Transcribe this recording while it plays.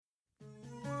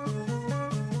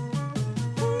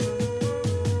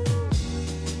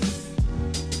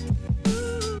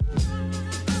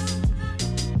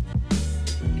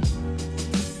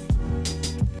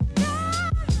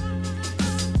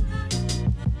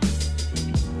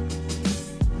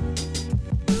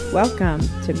Welcome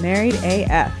to Married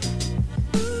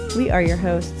AF. We are your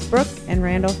hosts, Brooke and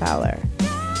Randall Fowler.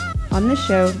 On this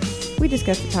show, we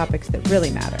discuss the topics that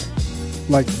really matter.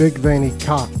 Like big veiny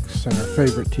cocks and our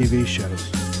favorite TV shows.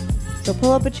 So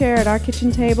pull up a chair at our kitchen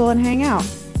table and hang out.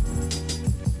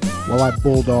 While I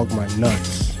bulldog my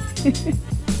nuts.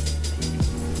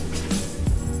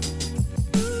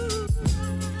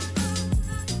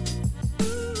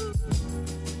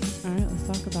 All right, let's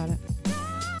talk about it.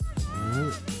 All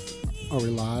right. Are we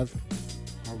live?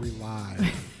 Are we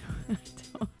live?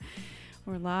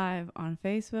 We're live on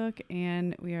Facebook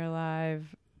and we are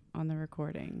live on the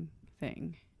recording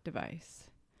device.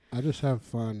 I just have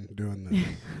fun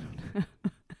doing this.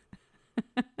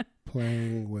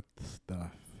 Playing with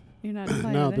stuff. You're not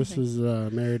playing No, with this anything.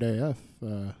 is Married AF,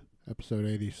 episode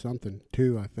 80-something,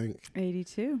 2, I think.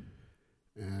 82.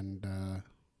 And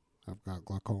I've got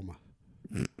glaucoma.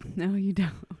 No, you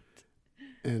don't.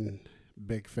 And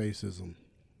big facism.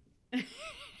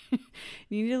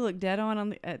 You need to look dead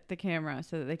on at the camera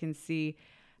so that they can see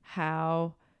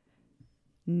how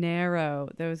narrow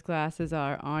those glasses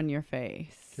are on your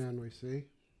face. Can we see?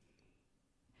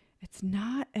 It's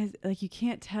not as, like, you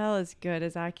can't tell as good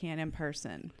as I can in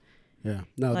person. Yeah.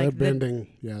 No, Like they're bending.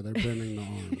 Yeah, they're bending the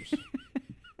arms.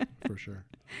 For sure.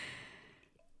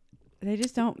 They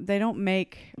don't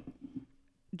make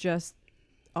just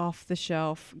off the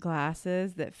shelf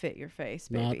glasses that fit your face,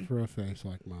 baby. Not for a face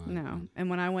like mine. No. And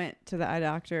when I went to the eye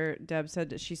doctor, Deb said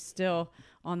that she's still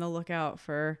on the lookout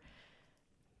for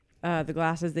the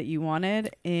glasses that you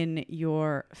wanted in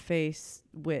your face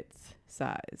width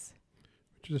size.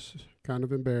 Just kind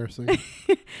of embarrassing.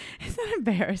 It's not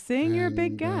embarrassing. You're a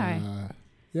big guy.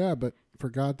 Yeah, but for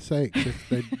God's sake,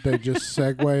 if they just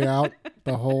segue out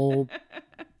the whole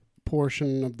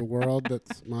portion of the world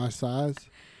that's my size.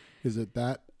 Is it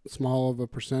that small of a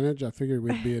percentage? I figured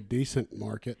we'd be a decent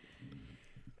market.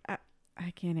 I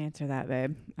can't answer that,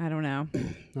 babe. I don't know. I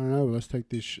don't know. Let's take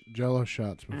these Jello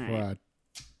shots before right. I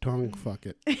tongue fuck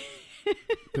it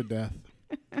to death.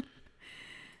 All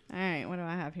right. What do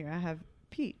I have here? I have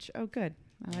peach. Oh, good.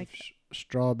 I like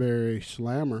strawberry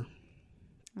slammer.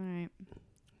 All right.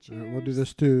 All right. We'll do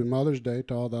this to Mother's Day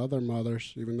to all the other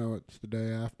mothers, even though it's the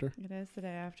day after. It is the day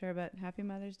after, but happy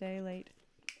Mother's Day late.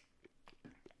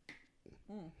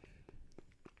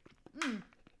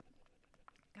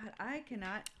 God, I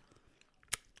cannot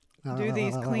do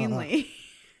these cleanly.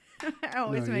 I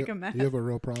always make a mess. You have a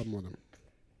real problem with them.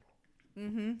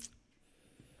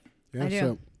 Mm-hmm. Yeah, I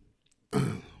do. So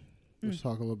let's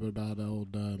talk a little bit about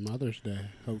old Mother's Day.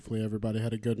 Hopefully everybody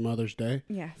had a good Mother's Day.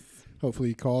 Yes. Hopefully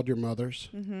you called your mothers.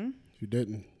 Mm-hmm. If you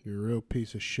didn't, you're a real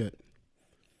piece of shit.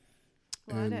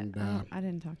 Well, I didn't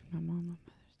talk to my mom on Mother's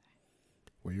Day.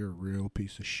 Well, you're a real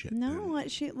piece of shit. No,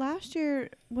 last year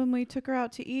when we took her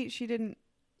out to eat, she didn't.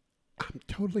 I'm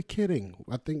totally kidding.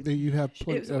 I think that you have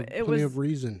plenty of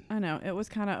reason. I know. It was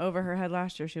kind of over her head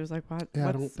last year. She was like, "What? Yeah,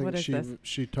 I don't think this?"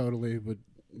 she totally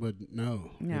would know.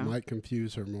 No. It might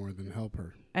confuse her more than help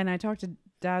her. And I talked to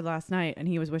Dad last night, and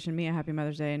he was wishing me a happy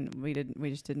Mother's Day, and we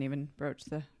just didn't even broach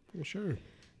the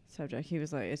subject. He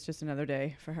was like, "It's just another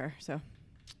day for her." So,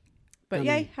 but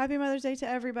yay, happy Mother's Day to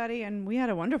everybody, and we had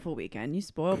a wonderful weekend. You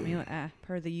spoiled me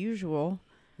per the usual.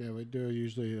 Yeah, we do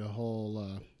usually a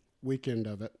whole weekend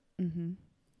of it. Mm-hmm.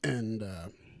 And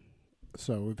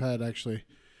so we've had actually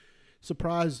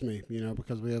surprised me,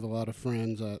 because we have a lot of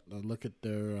friends. I look at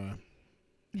their,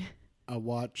 I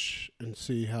watch and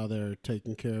see how they're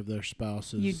taking care of their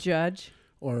spouses. You judge?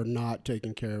 Or not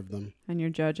taking care of them. And you're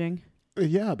judging?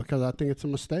 Yeah, because I think it's a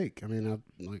mistake. I mean,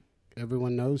 like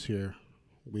everyone knows here,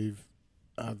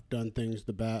 I've done things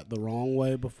the wrong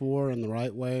way before and the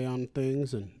right way on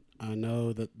things, and I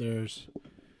know that there's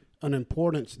an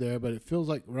importance there, but it feels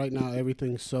like right now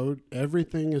everything is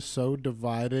so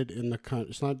divided in the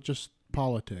country. It's not just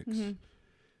politics. Mm-hmm.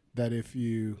 That if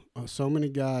so many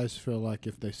guys feel like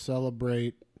if they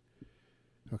celebrate,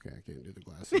 okay, I can't do the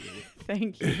glasses.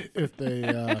 Thank you. if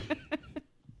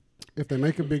they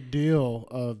make a big deal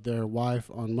of their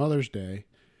wife on Mother's Day,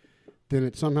 then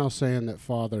it's somehow saying that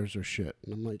fathers are shit.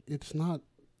 And I'm like, it's not.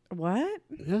 What?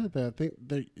 Yeah, I think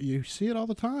that you see it all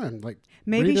the time. Like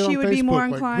maybe she would be more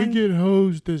inclined. We get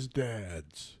hosed as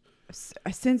dads.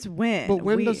 Since when? But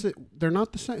when does it? They're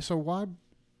not the same. So why?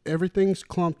 Everything's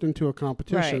clumped into a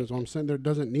competition. Right. Is what I'm saying. There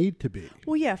doesn't need to be.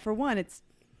 Well, yeah. For one, it's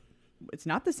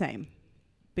not the same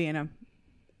being a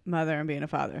mother and being a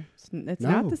father. It's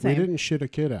not the same. We didn't shit a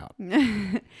kid out.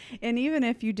 And even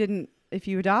if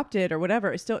you adopted or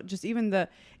whatever, it's still just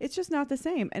it's just not the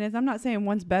same. And I'm not saying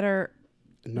one's better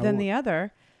than the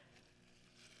other,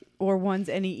 or one's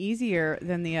any easier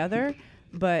than the other.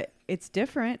 but it's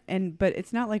different. But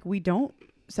it's not like we don't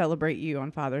celebrate you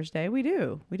on Father's Day. We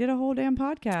do. We did a whole damn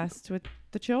podcast with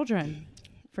the children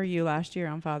for you last year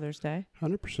on Father's Day.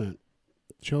 100%.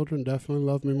 Children definitely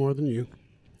love me more than you.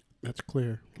 That's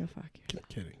clear. Go fuck you. I'm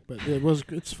kidding. But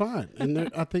it's fine.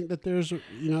 And I think that there's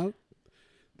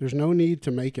no need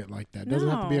to make it like that. It doesn't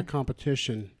have to be a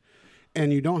competition.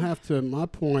 And you don't have to, my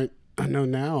point, I know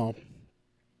now,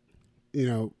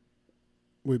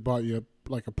 we bought you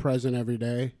like a present every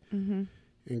day and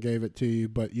gave it to you,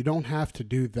 but you don't have to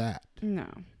do that. No.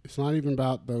 It's not even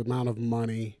about the amount of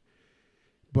money,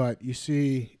 but you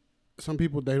see some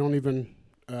people, they don't even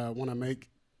want to make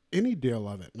any deal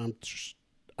of it. And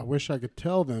I wish I could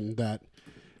tell them that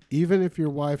even if your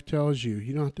wife tells you,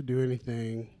 you don't have to do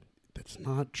anything, that's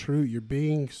not true. You're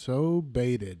being so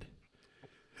baited.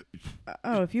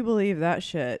 Oh, if you believe that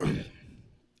shit.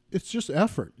 It's just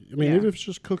effort. I mean, even if it's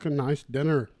just cook a nice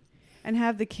dinner. And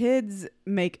have the kids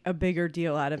make a bigger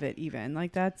deal out of it even.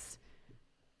 Like that's,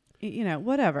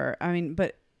 whatever. I mean,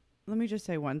 but let me just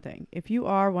say one thing. If you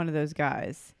are one of those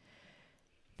guys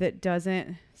that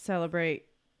doesn't celebrate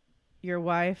your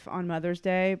wife on Mother's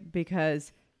Day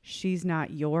because she's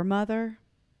not your mother,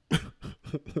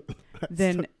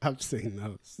 then I've seen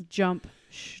those. Jump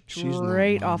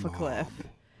straight off a cliff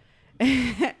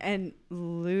and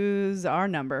lose our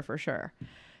number for sure,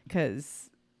 because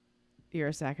you're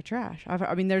a sack of trash.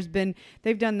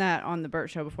 They've done that on the Burt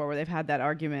Show before, where they've had that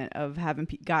argument of having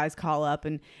guys call up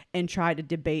and try to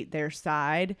debate their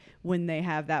side when they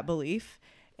have that belief,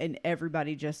 and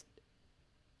everybody just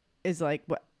is like,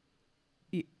 what?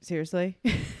 Seriously?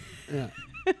 Yeah.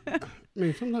 I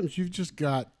mean, sometimes you've just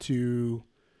got to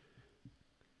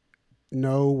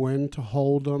know when to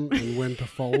hold them and when to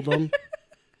fold them.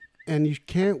 And you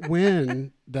can't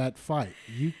win that fight.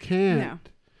 You can't. No.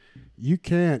 You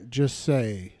can't just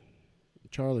say,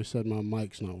 Charlie said my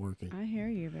mic's not working. I hear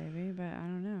you, baby, but I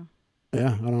don't know.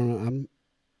 Yeah, I don't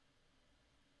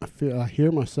know. I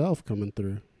hear myself coming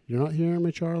through. You're not hearing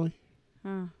me, Charlie?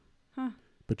 Huh.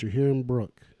 But you're hearing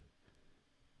Brooke.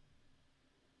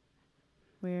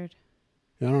 Weird.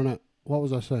 Yeah, I don't know. What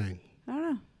was I saying? I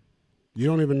don't know. You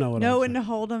don't even know what I was saying. Know when to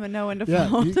hold them and know when to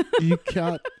fold. You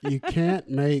can't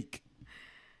make...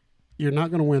 You're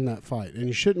not going to win that fight. And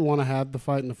you shouldn't want to have the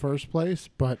fight in the first place,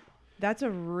 but... That's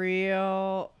a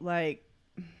real, I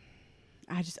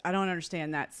don't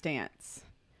understand that stance.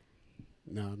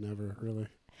 No, never really.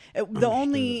 The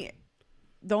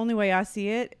only way I see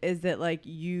it is that,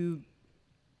 you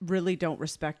really don't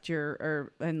respect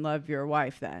and love your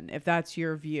wife then, if that's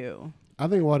your view. I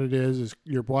think what it is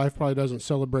your wife probably doesn't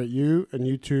celebrate you, and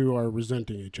you two are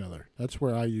resenting each other. That's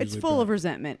where I usually... It's full of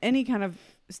resentment. Any kind of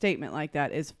statement like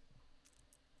that is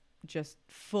just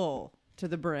full to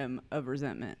the brim of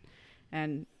resentment.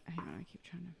 And hang on, I keep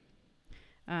trying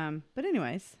to... But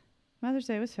anyways, Mother's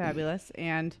Day was fabulous,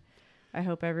 and I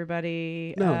hope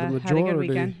everybody had a good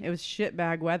weekend. It was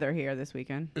shitbag weather here this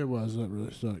weekend. It was. That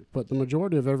really sucked. But the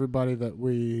majority of everybody that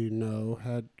we know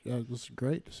it was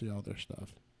great to see all their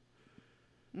stuff.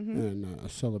 Mm-hmm.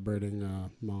 And celebrating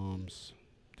moms.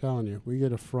 I'm telling you, we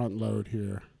get a front load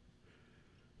here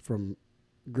from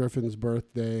Griffin's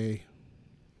birthday,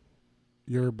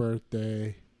 your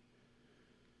birthday,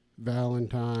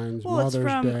 Valentine's, Mother's Day.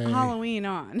 Well, it's from Halloween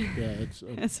on. Yeah,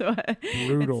 it's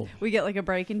brutal. We get a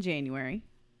break in January,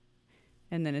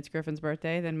 and then it's Griffin's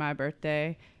birthday, then my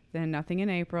birthday, then nothing in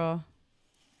April,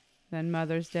 then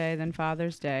Mother's Day, then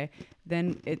Father's Day,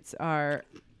 then it's our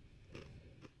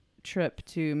trip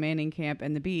to Manning Camp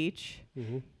and the beach.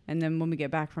 Mm-hmm. And then when we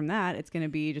get back from that, it's going to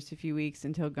be just a few weeks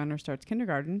until Gunnar starts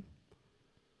kindergarten.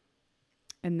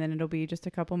 And then it'll be just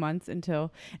a couple months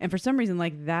until, and for some reason,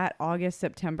 that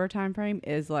August-September timeframe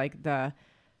is the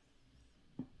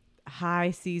high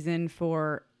season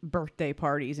for birthday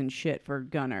parties and shit for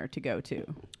Gunnar to go to.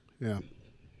 Yeah.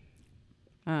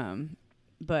 And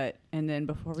then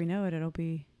before we know it, it'll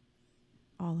be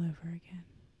all over again,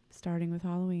 starting with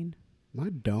Halloween. My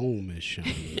dome is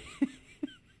shiny.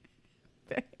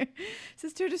 This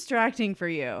is too distracting for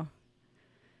you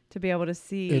to be able to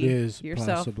see yourself. It is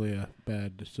possibly a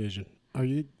bad decision.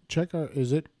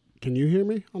 Can you hear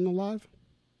me on the live?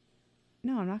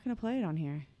 No, I'm not going to play it on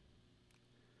here.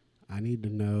 I need to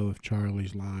know if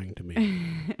Charlie's lying to me.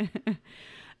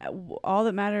 All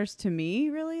that matters to me,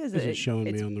 really, is it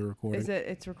showing me on the recording?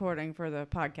 It's recording for the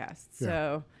podcast. Yeah.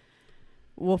 So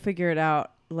we'll figure it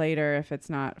out later if it's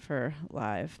not for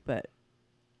live. But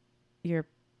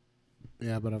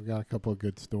yeah, but I've got a couple of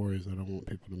good stories I don't want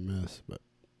people to miss. But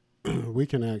we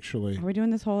can actually... Are we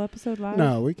doing this whole episode live?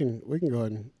 No, we can go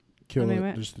ahead and kill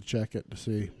it just to check it to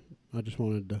see. I just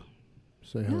wanted to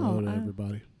say hello to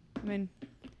everybody. I mean.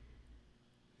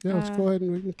 Yeah, let's go ahead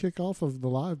and we can kick off of the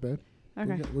live, babe.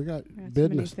 Okay. We got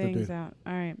business so many things to do. Out.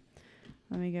 All right.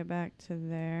 Let me get back to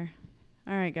there.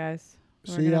 All right, guys.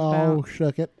 See y'all.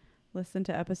 Shuck it. Listen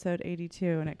to episode 82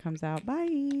 and it comes out.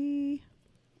 Bye.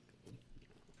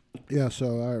 Yeah,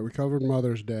 so all right, we covered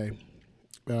Mother's Day.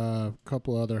 A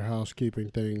couple other housekeeping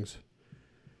things.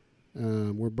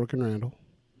 We're Brooke and Randall.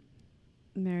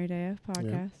 Married AF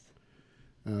podcast.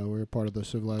 Yeah. We're a part of the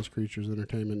Civilized Creatures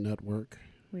Entertainment Network.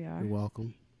 We are. You're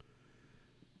welcome.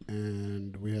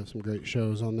 And we have some great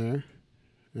shows on there.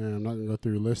 And I'm not going to go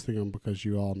through listing them because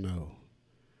you all know.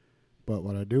 But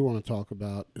what I do want to talk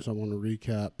about is I want to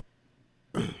recap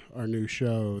our new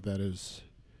show that is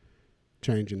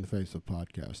changing the face of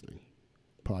podcasting.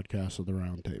 Podcast of the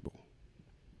Round Table.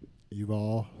 You've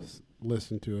all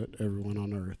listened to it, everyone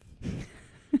on earth.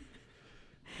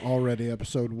 Already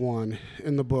episode 1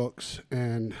 in the books.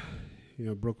 And, you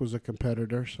know, Brooke was a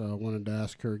competitor, so I wanted to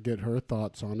ask her, get her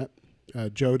thoughts on it.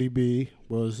 Jody B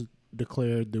was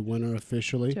declared the winner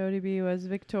officially. Jody B was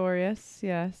victorious,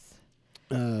 yes.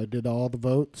 Did all the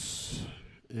votes,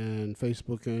 and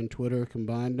Facebook and Twitter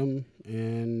combined them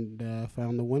and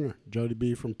found the winner. Jody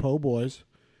B from Po Boys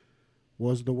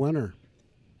was the winner.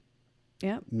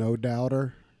 Yep. No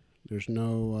doubter. There's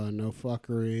no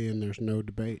fuckery, and there's no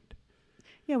debate.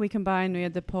 Yeah, we combined. We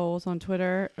had the polls on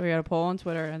Twitter. We had a poll on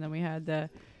Twitter, and then we had the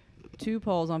 2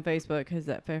 polls on Facebook because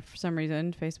that for some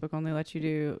reason Facebook only lets you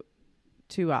do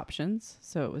 2 options.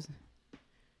 So it was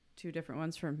 2 different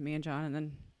ones from me and John, and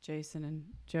then Jason and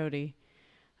Jody.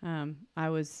 I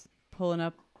was pulling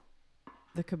up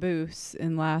the caboose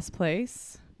in last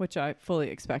place, which I fully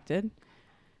expected.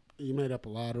 You made up a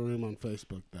lot of room on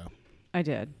Facebook, though. I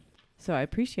did. So I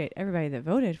appreciate everybody that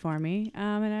voted for me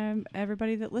and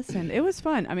everybody that listened. It was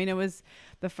fun. I mean, it was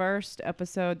the first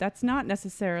episode. That's not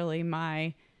necessarily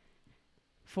my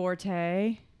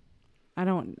forte.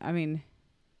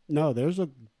 No, there's a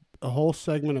whole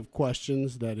segment of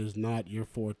questions that is not your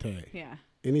forte. Yeah.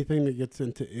 Anything that gets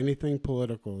into anything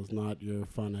political is not your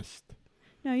funnest.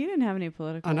 No, you didn't have any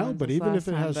political. I know, ones but this even last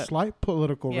if it has time, slight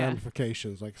political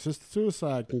ramifications, like assisted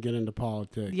suicide can get into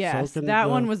politics. Yes, so can that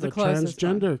one was the closest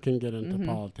transgender one. Can get into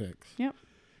politics. Yep.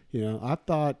 You know,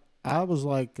 I was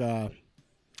like, I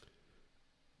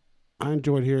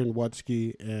enjoyed hearing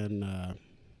Wutsky and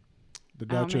the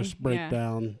Duchess break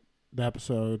down the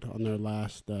episode on their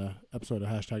last episode of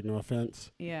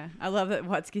 #NoOffense. Yeah. I love that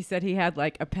Wutsky said he had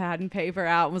like a pad and paper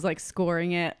out and was like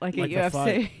scoring it like a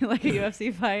UFC like a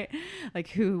UFC fight, like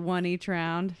who won each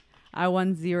round. I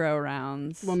won 0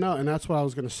 rounds. Well, no, and that's what I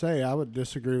was going to say. I would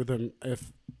disagree with him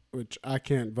which I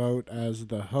can't vote as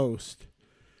the host.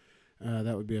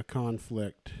 That would be a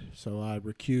conflict, so I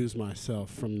recuse myself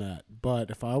from that.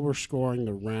 But if I were scoring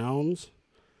the rounds,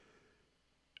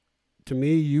 to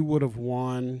me, you would have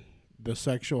won the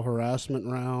sexual harassment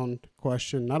round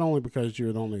question, not only because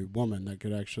you're the only woman that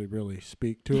could actually really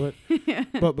speak to it,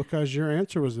 but because your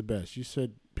answer was the best. You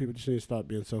said people just need to stop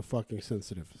being so fucking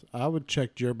sensitive. I would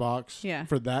check your box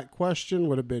for that question,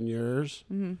 would have been yours.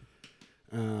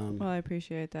 Mm-hmm. Well, I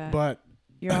appreciate that. But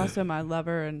you're also my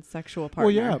lover and sexual partner.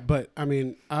 Well, yeah, but I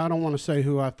mean, I don't want to say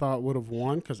who I thought would have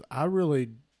won because I really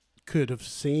could have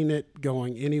seen it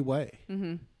going any way.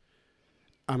 Mm-hmm.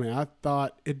 I mean, I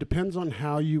thought it depends on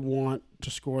how you want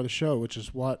to score the show, which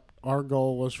is what our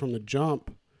goal was from the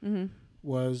jump. Mm-hmm.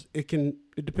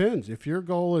 It depends. If your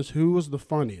goal is who was the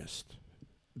funniest,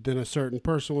 then a certain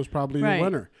person was probably the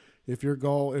winner. If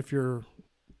your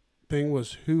thing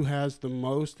was who has the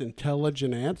most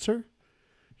intelligent answer,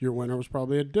 your winner was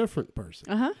probably a different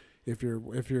person. Uh-huh. If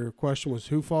your question was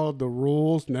who followed the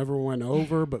rules, never went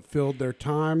over, but filled their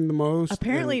time the most,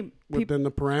 apparently within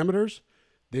the parameters,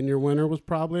 then your winner was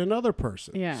probably another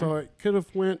person. Yeah. So it could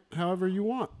have went however you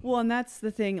want. Well, and that's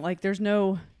the thing. Like,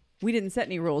 we didn't set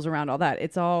any rules around all that.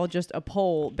 It's all just a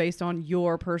poll based on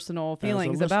your personal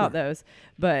feelings about those.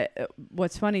 But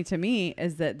what's funny to me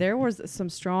is that there was some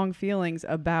strong feelings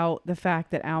about the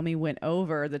fact that Almy went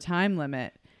over the time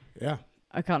limit. Yeah.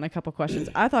 On a couple questions.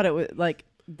 I thought it was like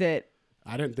that.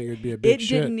 I didn't think it'd be a big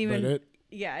shit. It didn't even.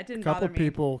 It didn't bother me.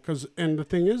 A couple people, and the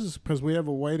thing is because we have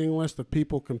a waiting list of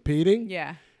people competing.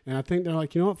 Yeah. And I think they're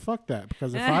like, you know what, fuck that.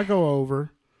 Because if I go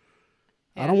over,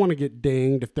 I don't want to get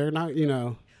dinged. If they're not,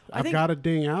 I've got to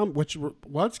ding out, which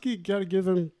Wutsky got to give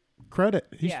him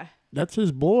credit. That's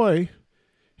his boy,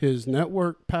 his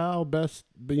network pal, best,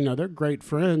 they're great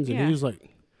friends. And he's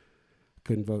like,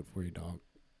 couldn't vote for you, dog.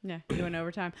 Yeah, doing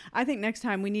overtime. I think next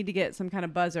time we need to get some kind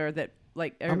of buzzer that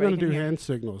like everybody I'm going to do hear. hand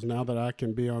signals now that I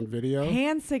can be on video.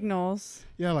 Hand signals?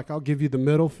 Yeah, like I'll give you the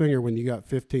middle finger when you got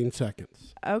 15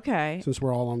 seconds. Okay. Since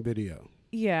we're all on video.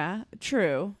 Yeah,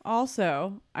 true.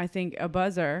 Also, I think a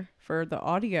buzzer for the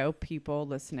audio people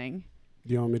listening.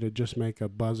 Do you want me to just make a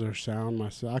buzzer sound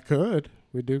myself? I could.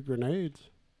 We do grenades.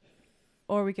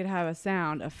 Or we could have a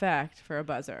sound effect for a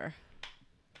buzzer.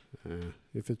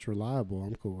 If it's reliable,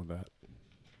 I'm cool with that.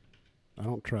 I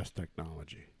don't trust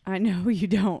technology. I know you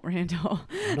don't, Randall.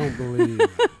 I don't believe.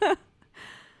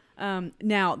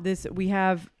 Now,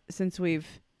 since we're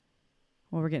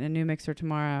getting a new mixer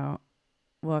tomorrow,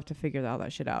 we'll have to figure all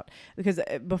that shit out. Because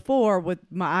before, with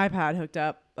my iPad hooked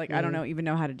up, like, I don't even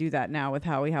know how to do that now with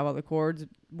how we have all the cords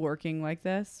working like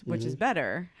this, which is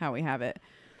better how we have it.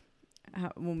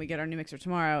 When we get our new mixer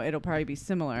tomorrow, it'll probably be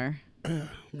similar. I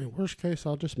mean, worst case,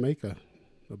 I'll just make a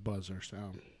buzzer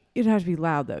sound. It'd have to be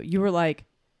loud, though. You were like,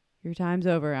 your time's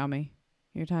over, Almy.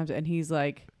 Your time's... And he's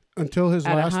like... Until his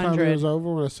last 100. Time it was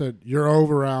over, when I said, you're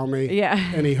over, Almy. Yeah.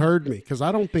 And he heard me. Because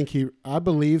I don't think I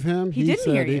believe him. He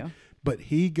didn't hear you. But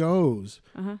he goes.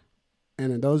 Uh-huh.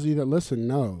 And in those of you that listen,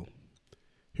 know.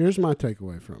 Here's my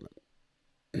takeaway from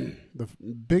it. The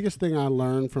biggest thing I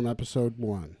learned from episode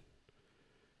 1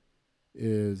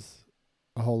 is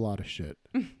a whole lot of shit.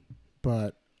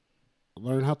 But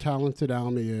learn how talented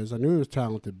Almy is. I knew he was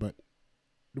talented, but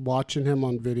watching him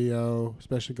on video,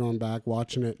 especially going back,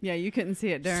 watching it. Yeah, you couldn't see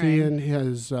it during. Seeing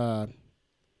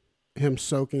him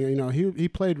soaking, he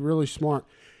played really smart.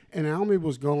 And Almy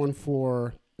was going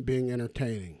for being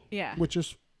entertaining. Yeah. Which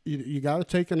is, you got to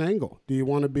take an angle. Do you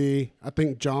want to be, I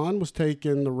think John was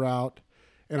taking the route,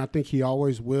 and I think he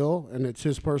always will, and it's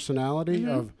his personality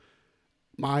of,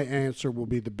 my answer will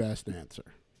be the best answer.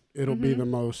 It'll be the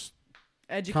most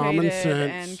educated common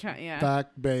sense,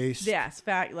 fact-based. Yes,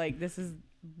 fact, like, this is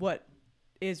what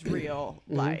is real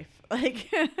life.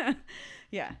 Like,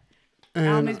 yeah. And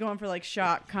Almy's going for, like,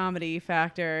 shock comedy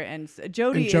factor, and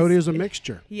Jody is a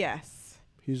mixture. Yes.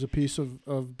 He's a piece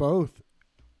of both.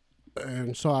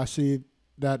 And so I see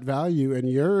that value, and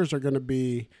yours are going to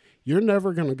be, you're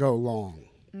never going to go long.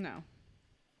 No.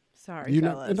 Sorry,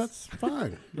 fellas. And that's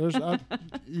fine.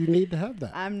 You need to have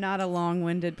that. I'm not a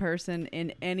long-winded person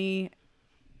in any...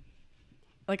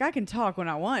 Like, I can talk when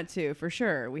I want to, for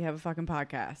sure. We have a fucking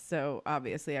podcast, so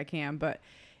obviously I can. But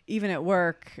even at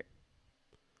work,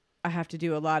 I have to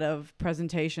do a lot of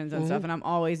presentations and stuff, and I'm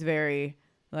always very,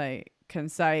 like,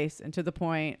 concise and to the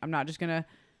point. I'm not just going to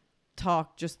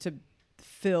talk just to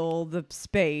fill the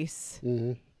space.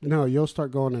 Mm-hmm. No, you'll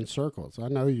start going in circles. I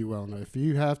know you well know. If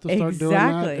you have to start doing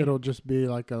that, it'll just be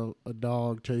like a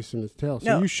dog chasing its tail.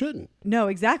 So you shouldn't. No,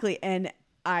 exactly. And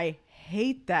I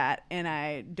hate that. And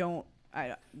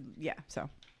so.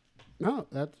 No,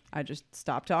 I just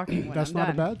stop talking when that's I'm not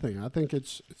done. a bad thing. I think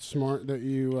it's smart that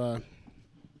you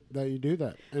do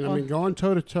that. And I mean, going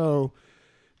toe to toe,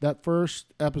 that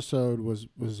first episode was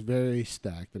very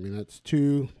stacked. I mean, that's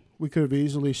two. We could have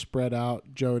easily spread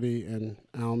out Jody and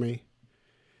Almy.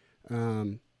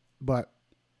 But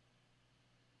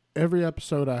every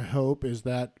episode, I hope, is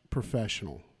that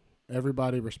professional.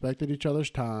 Everybody respected each other's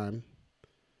time.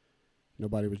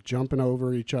 Nobody was jumping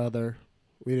over each other.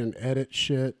 We didn't edit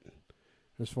shit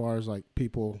as far as like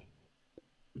people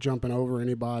jumping over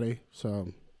anybody.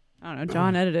 So I don't know.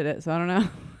 John edited it, so I don't know.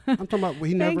 I'm talking about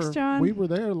Thanks, John. We were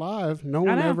there live. No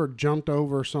one ever jumped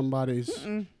over somebody's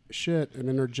shit and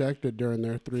interjected during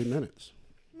their 3 minutes.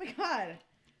 Oh my God.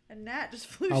 A gnat just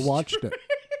flew I watched it.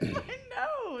 my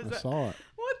nose. I saw it.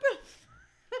 What the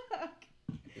fuck?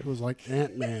 It was like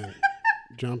Ant-Man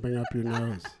jumping up your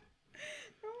nose.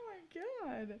 Oh my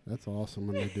God. That's awesome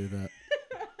when they do that.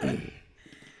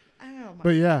 Oh my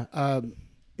but yeah,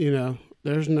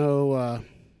 there's no... God,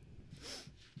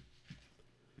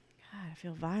 I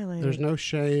feel violated. There's no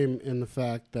shame in the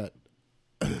fact that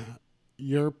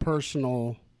your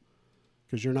personal...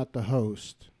 Because you're not the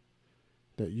host...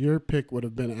 that your pick would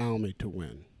have been Almy to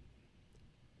win.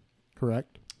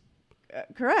 Correct?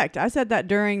 Correct. I said that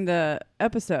during the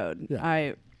episode. Yeah.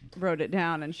 I wrote it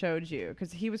down and showed you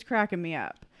because he was cracking me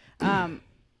up.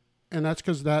 And that's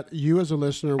because that you as a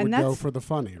listener would go for the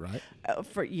funny, right?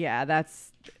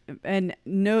 That's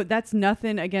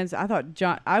nothing against. I thought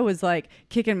John. I was like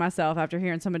kicking myself after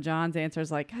hearing some of John's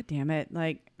answers. Like, God damn it!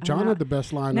 Like John had the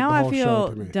best line now of the I whole feel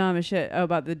show to me. Dumb as shit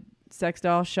about the sex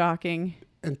doll shocking.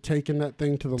 And taking that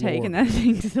thing to the Lord. Taking that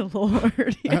thing to the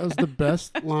Lord. Yes. That was the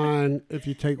best line. If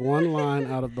you take one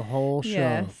line out of the whole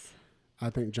show, I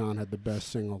think John had the best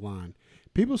single line.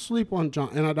 People sleep on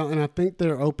John, and I think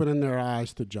they're opening their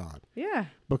eyes to John. Yeah.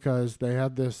 Because they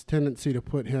have this tendency to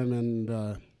put him in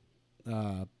the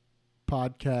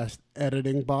podcast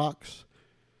editing box.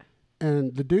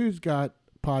 And the dude's got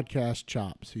podcast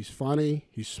chops. He's funny.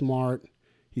 He's smart.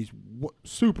 He's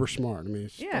super smart. I mean,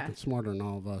 he's fucking smarter than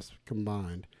all of us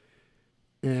combined.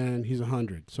 and he's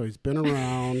 100. So he's been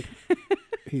around.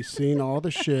 He's seen all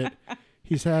the shit.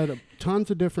 He's had tons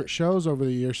of different shows over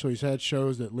the years. So he's had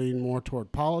shows that lean more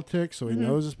toward politics. So he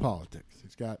knows his politics.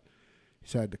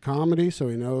 He's had the comedy. So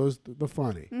he knows the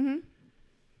funny. Mm-hmm.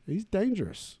 He's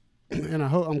dangerous. And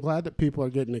I'm glad that people are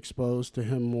getting exposed to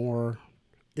him more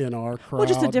in our crowd. Well,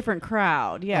 just a different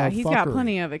crowd. Yeah, he's got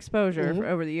plenty of exposure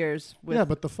over the years. Yeah,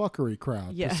 but the fuckery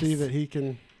crowd. Yes. To see that he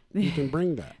can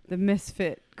bring that. The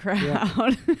misfit crowd.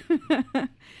 Yeah.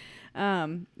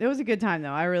 It was a good time,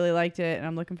 though. I really liked it, and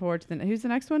I'm looking forward to who's the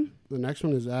next one? The next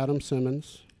one is Adam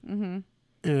Simmons. Mm-hmm.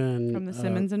 And from the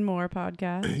Simmons and More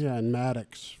podcast. Yeah, and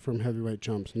Maddox from Heavyweight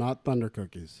Chumps, not Thunder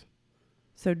Cookies.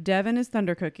 So Devin is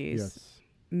Thunder Cookies. Yes.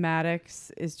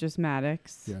 Maddox is just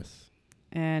Maddox. Yes.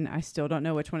 And I still don't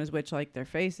know which one is which, like their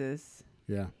faces.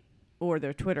 Yeah. Or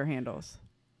their Twitter handles.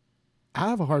 I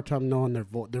have a hard time knowing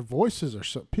their voices are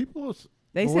so...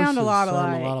 They sound a lot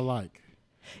alike. A lot alike.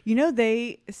 You know,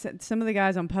 some of the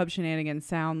guys on Pub Shenanigans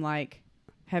sound like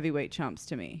Heavyweight Chumps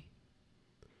to me.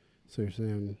 So you're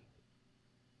saying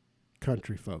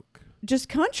country folk. Just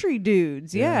country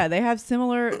dudes. Yeah. They have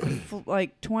similar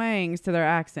like twangs to their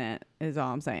accent is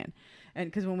all I'm saying. And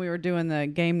because when we were doing the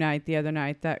game night the other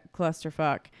night, that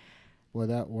clusterfuck. Well,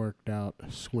 that worked out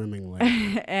swimmingly.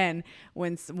 And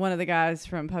when one of the guys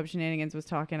from Pub Shenanigans was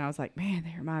talking, I was like, man,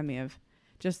 they remind me of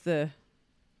just the...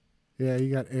 Yeah,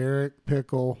 you got Eric,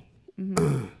 Pickle.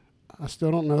 Mm-hmm. I still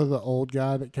don't know the old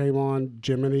guy that came on,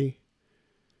 Jiminy,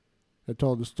 that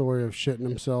told the story of shitting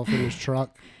himself in his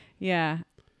truck. Yeah.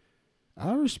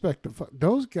 I respect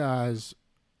those guys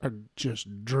are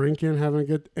just drinking, having a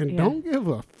good... And don't give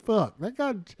a fuck. That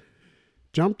guy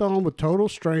jumped on with total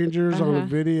strangers on a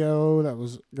video that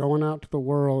was going out to the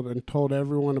world and told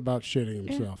everyone about shitting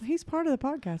himself. Yeah, he's part of the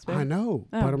podcast, babe. I know,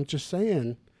 but I'm just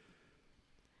saying,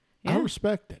 I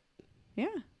respect it. Yeah.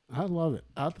 I love it.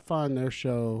 I find their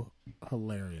show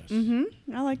hilarious.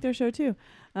 Mm-hmm. I like their show, too.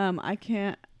 I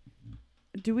can't...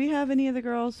 Do we have any of the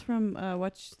girls from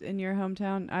What's in Your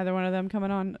Hometown, either one of them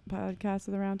coming on Podcast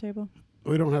of the Roundtable?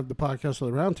 We don't have the Podcast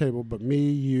of the Roundtable, but me,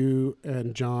 you,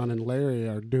 and John and Larry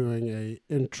are doing a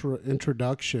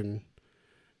introduction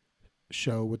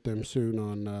show with them soon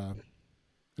on...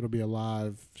 it'll be a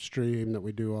live stream that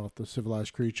we do off the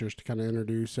Civilized Creatures to kind of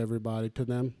introduce everybody to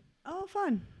them. Oh,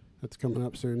 fun. That's coming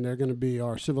up soon. They're going to be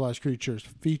our Civilized Creatures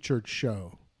featured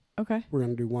show. Okay. We're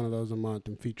going to do one of those a month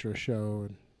and feature a show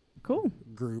and cool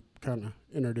group, kind of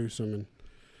introduce them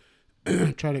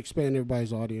and try to expand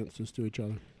everybody's audiences to each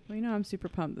other. Well, you know, I'm super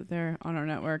pumped that they're on our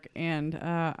network, and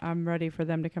I'm ready for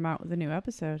them to come out with a new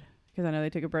episode because I know they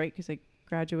took a break because they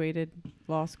graduated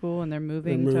law school and they're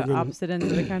moving to opposite ends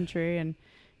of the country and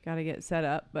got to get set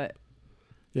up. But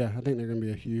yeah, I think they're going to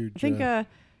be a huge... I think,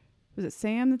 was it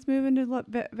Sam that's moving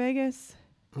to Vegas?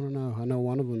 I don't know. I know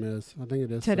one of them is. I think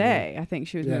it is today. Sam. I think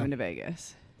she was moving to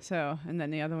Vegas. So, and then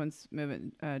the other one's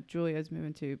moving, Julia's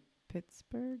moving to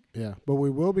Pittsburgh. Yeah, but we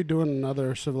will be doing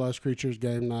another Civilized Creatures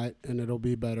game night, and it'll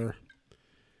be better.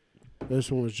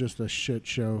 This one was just a shit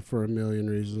show for a million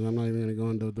reasons. I'm not even going to go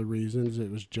into the reasons.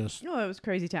 It was just... No, it was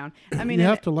crazy town. I mean... You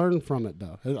have to learn from it,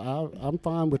 though. I'm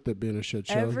fine with it being a shit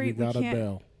show. You got to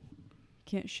bail.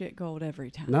 Can't shit gold every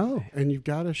time. No, and you've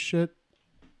got to shit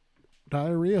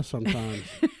diarrhea sometimes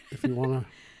if you want to...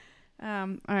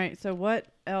 All right, so what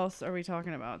else are we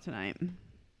talking about tonight?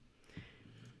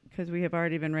 Because we have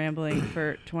already been rambling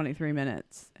for 23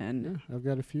 minutes. And yeah, I've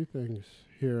got a few things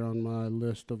here on my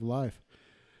list of life.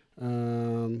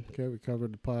 Okay, we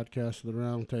covered the Podcast of the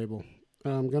Roundtable.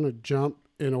 I'm going to jump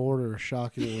in order,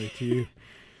 shockingly, to you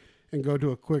and go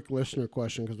to a quick listener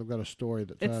question because I've got a story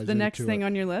that ties into it. It's the next thing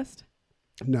on your list?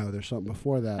 No, there's something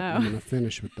before that. Oh. I'm going to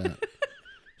finish with that.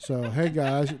 So, hey,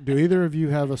 guys, do either of you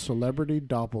have a celebrity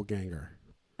doppelganger?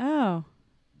 Oh.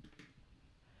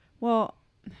 Well,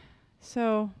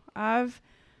 so I've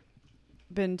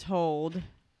been told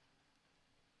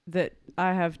that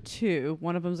I have two.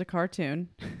 One of them's a cartoon,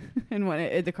 and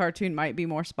the cartoon might be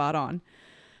more spot on.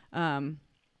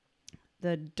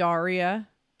 The Daria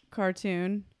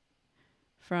cartoon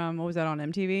from, what was that, on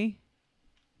MTV?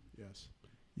 Yes.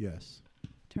 Yes.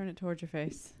 Turn it towards your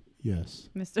face. Yes.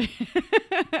 Mr.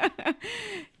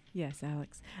 Yes,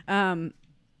 Alex. And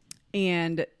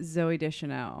Zooey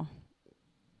Deschanel.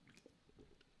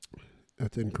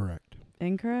 That's incorrect.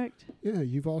 Incorrect? Yeah,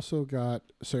 you've also got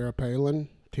Sarah Palin,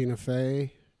 Tina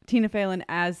Fey. Tina Palin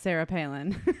as Sarah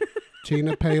Palin.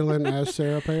 Tina Palin as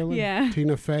Sarah Palin? Yeah.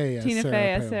 Tina Fey as Sarah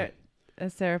Palin.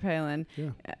 As Sarah Palin.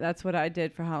 Yeah. That's what I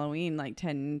did for Halloween like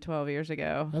 10, 12 years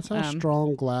ago. That's how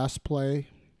Strong Glass Play,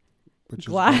 which is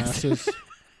glasses,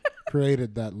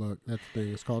 created that look. That thing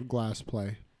is called Glass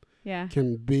Play.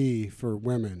 can be for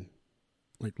women.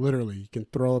 Like literally, you can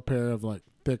throw a pair of like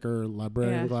thicker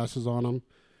librarian glasses on them.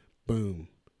 Boom,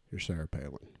 you're Sarah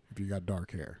Palin if you got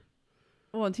dark hair.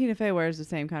 Well, Tina Fey wears the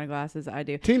same kind of glasses I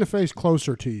do. Tina Fey's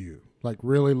closer to you, like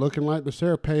really looking like the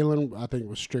Sarah Palin. I think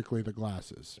was strictly the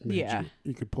glasses.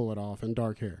 You could pull it off, and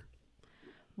dark hair.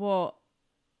 Well,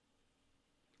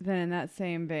 then in that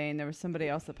same vein, there was somebody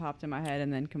else that popped in my head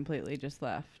and then completely just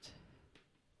left.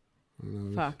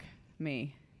 Fuck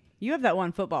me. You have that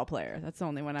one football player. That's the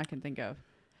only one I can think of.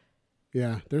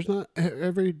 Yeah, there's not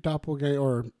every doppelganger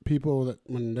or people that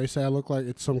when they say I look like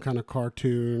it's some kind of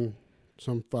cartoon,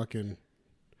 some fucking.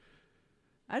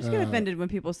 I just get offended when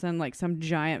people send like some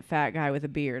giant fat guy with a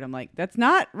beard. I'm like, that's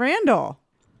not Randall.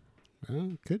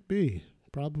 Well, it could be.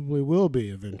 Probably will be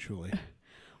eventually.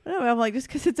 No, I'm like, just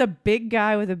because it's a big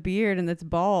guy with a beard and that's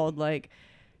bald, like,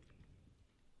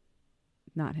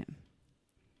 not him.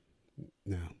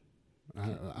 No.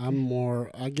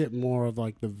 I get more of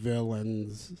like the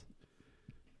villains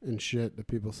and shit that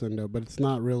people send out, but it's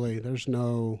not really, there's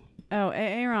no. Oh,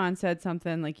 Aaron said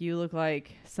something like, you look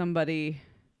like somebody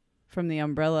from the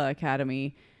Umbrella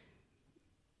Academy.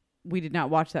 We did not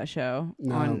watch that show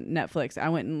on Netflix. I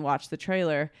went and watched the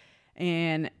trailer,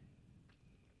 and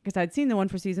because I'd seen the one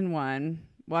for season 1,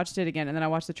 watched it again, and then I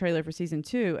watched the trailer for season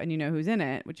 2, and you know who's in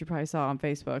it, which you probably saw on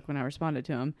Facebook when I responded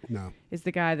to him. No. Is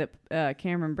the guy that,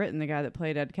 Cameron Britton, the guy that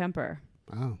played Ed Kemper.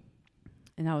 Oh.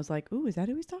 And I was like, ooh, is that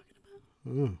who he's talking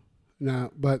about? Oh.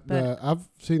 No, but I've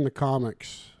seen the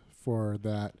comics for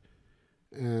that,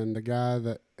 and the guy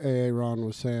that Aaron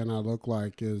was saying I look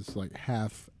like is like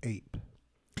half ape.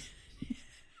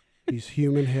 He's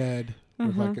human head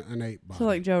with like an ape body. So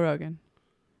like Joe Rogan.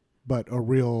 But a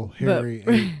real hairy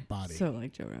ape body. So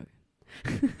like Joe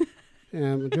Rogan.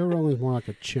 Yeah, but Joe Rogan's more like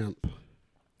a chimp.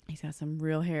 He's got some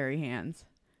real hairy hands.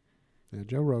 Yeah,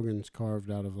 Joe Rogan's carved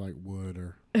out of like wood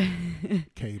or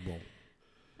cable.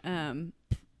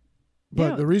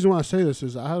 But the reason why I say this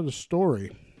is I have a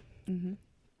story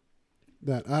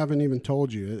that I haven't even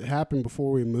told you. It happened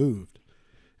before we moved.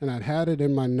 And I'd had it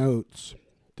in my notes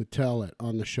to tell it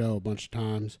on the show a bunch of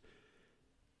times.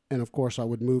 And, of course, I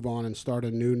would move on and start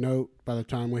a new note by the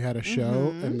time we had a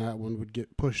show, and that one would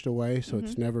get pushed away, so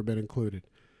it's never been included.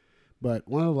 But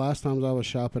one of the last times I was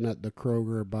shopping at the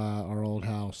Kroger by our old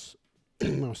house,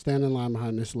 I was standing in line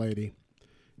behind this lady,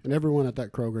 and everyone at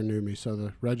that Kroger knew me. So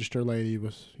the register lady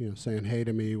was, saying hey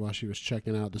to me while she was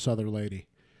checking out this other lady.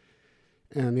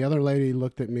 And the other lady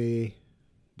looked at me,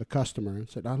 the customer, and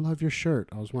said, I love your shirt.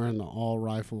 I was wearing the All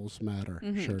Rifles Matter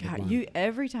shirt. God,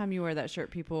 every time you wear that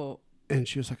shirt, people... And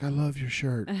she was like, I love your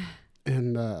shirt.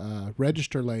 And the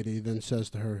register lady then says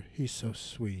to her, he's so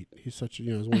sweet. He's such,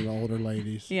 he's one of the older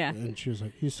ladies. Yeah. And she was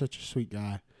like, he's such a sweet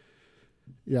guy.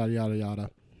 Yada, yada, yada.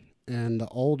 And the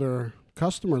older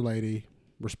customer lady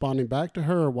responding back to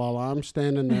her while I'm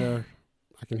standing there,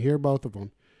 I can hear both of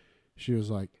them. She was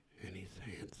like, and he's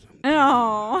handsome.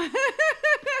 Oh.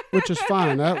 Which is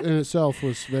fine. That in itself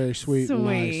was very sweet and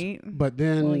nice. But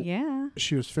then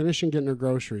she was finishing getting her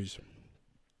groceries.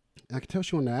 I could tell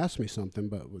she wanted to ask me something,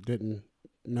 but didn't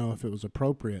know if it was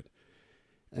appropriate.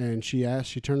 And she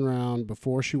turned around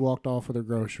before she walked off with her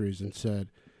groceries and said,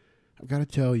 I've got to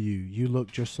tell you, you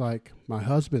look just like my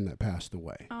husband that passed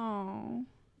away. Oh.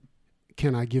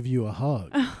 Can I give you a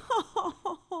hug?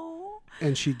 Oh.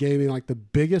 And she gave me like the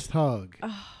biggest hug.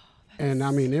 Oh, and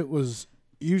I mean, it was,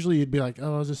 usually you'd be like,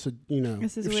 oh, is this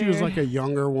this is if weird. She was like a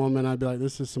younger woman, I'd be like,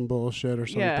 this is some bullshit or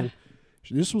something. Yeah.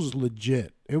 This was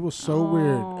legit. It was so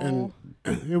weird, and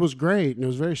it was great, and it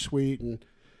was very sweet, and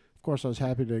of course I was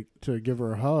happy to give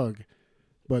her a hug,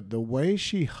 but the way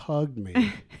she hugged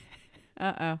me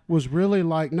was really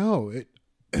like,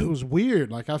 it was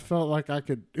weird. Like I felt like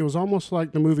it was almost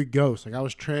like the movie Ghost. Like I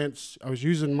was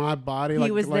using my body.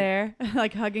 He was there,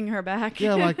 like hugging her back.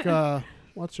 Yeah, like,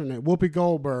 what's her name? Whoopi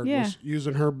Goldberg was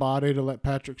using her body to let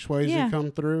Patrick Swayze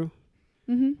come through.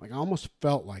 Mm-hmm. Like I almost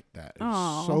felt like that. It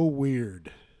was so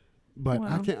weird. But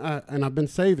I can't, and I've been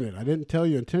saving it. I didn't tell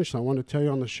you intentionally. I wanted to tell you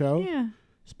on the show. Yeah.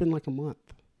 It's been like a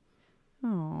month.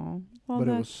 Oh. Well, but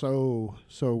it was so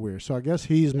weird. So I guess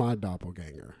he's my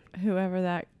doppelganger. Whoever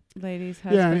that lady's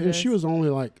husband is. Yeah, and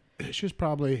she was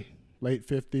probably late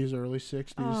 50s, early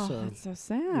 60s. Oh, that's so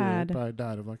sad. Probably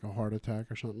died of like a heart attack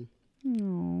or something.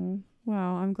 Oh.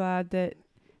 Well, I'm glad that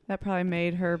probably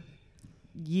made her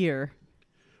year.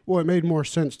 Well, it made more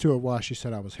sense to her why she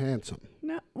said I was handsome.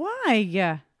 No, why?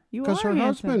 Yeah. Because her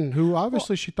husband, who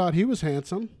obviously she thought he was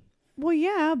handsome. Well,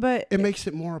 yeah, but... It makes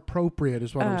it more appropriate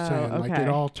is what I'm saying. Okay. Like it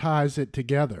all ties it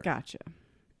together. Gotcha.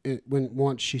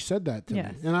 Once she said that to me.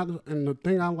 And the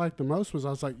thing I liked the most was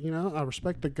I was like, I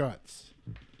respect the guts.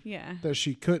 Yeah. That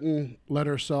she couldn't let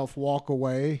herself walk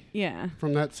away. Yeah.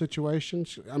 From that situation.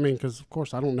 I mean, because of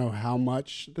course I don't know how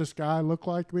much this guy looked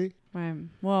like me. Right.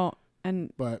 Well,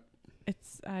 but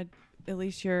it's at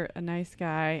least you're a nice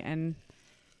guy and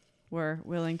we're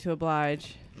willing to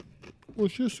oblige. Well,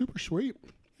 she was super sweet.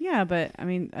 Yeah, but I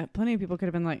mean, plenty of people could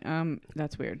have been like,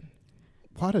 that's weird.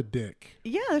 What a dick.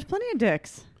 Yeah, there's plenty of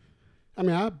dicks. I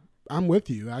mean, I'm with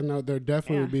you. I know there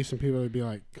definitely would be some people that would be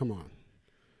like, come on,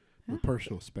 my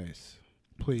personal space,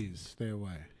 please stay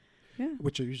away. Yeah.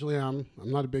 Which usually I'm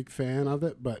not a big fan of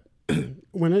it, but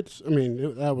when it's, I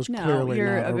mean, that was clearly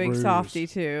you're not a big ruse. softie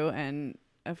too, and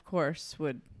of course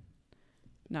would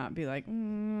not be like,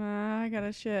 I got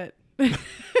a shit.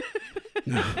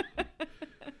 No.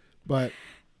 But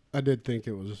I did think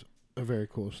it was a very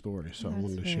cool story, so I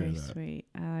wanted to share that. That's sweet.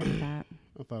 I like that.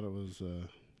 I thought it was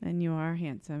and you are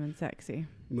handsome and sexy.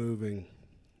 Moving,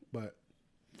 but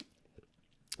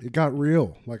it got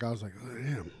real. Like I was like, oh,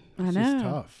 damn, this is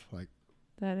tough. Like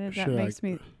that makes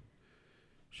me.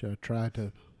 Should I try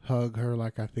to hug her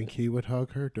like I think he would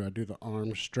hug her? Do I do the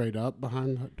arms straight up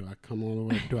behind her? Do I come all the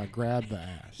way? Do I grab the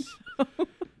ass?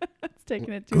 That's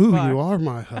taking it too far. Ooh, you are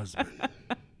my husband.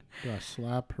 Do I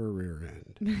slap her rear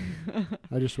end?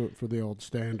 I just went for the old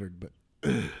standard, but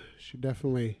she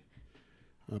definitely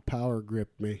power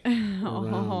gripped me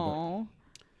around.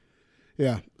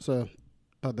 Yeah, so I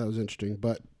thought that was interesting.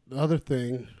 But the other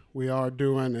thing, we are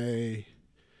doing a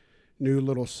new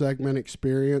little segment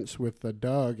experience with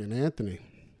Doug and Anthony.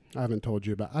 I haven't told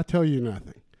you about. I tell you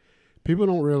nothing. People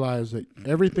don't realize that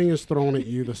everything is thrown at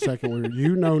you the second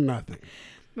you know nothing.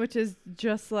 Which is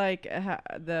just like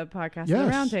the podcast, yes.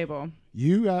 The Roundtable.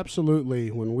 You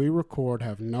absolutely, when we record,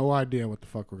 have no idea what the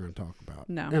fuck we're going to talk about.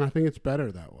 No. And I think it's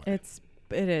better that way.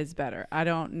 It is better. I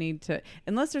don't need to,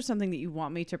 unless there's something that you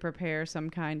want me to prepare some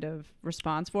kind of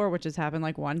response for, which has happened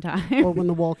like one time. Or when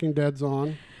The Walking Dead's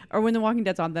on. Or when The Walking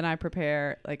Dead's on, then I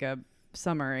prepare like a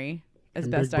summary as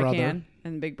and best Big I can.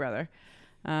 And Big Brother.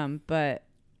 But,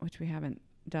 which we haven't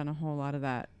done a whole lot of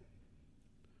that.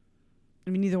 I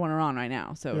mean, neither one are on right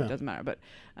now, so it doesn't matter. But,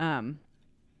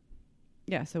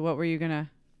 yeah, so what were you going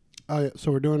to...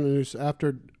 So we're doing a new...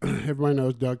 After everybody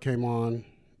knows Doug came on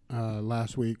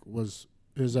last week,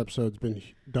 his episode's been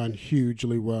done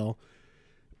hugely well.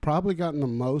 Probably gotten the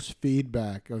most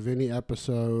feedback of any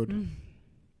episode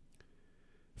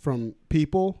from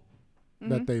people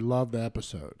that they love the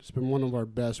episode. It's been one of our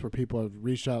best where people have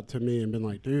reached out to me and been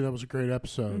like, dude, that was a great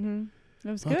episode. Mm-hmm.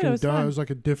 It was good. It was Doug, fun. It was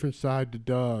like a different side to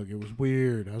Doug. It was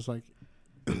weird. I was like,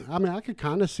 I mean, I could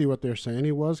kind of see what they're saying.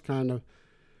 He was kind of,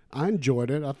 I enjoyed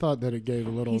it. I thought that it gave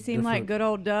a little. He seemed like good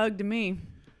old Doug to me.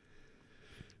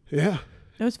 Yeah.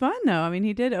 It was fun though. I mean,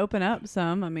 he did open up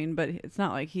some. I mean, but it's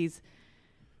not like he's.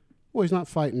 Well, he's not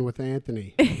fighting with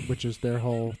Anthony, which is their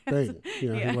whole thing.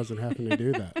 You know, he wasn't having to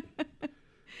do that.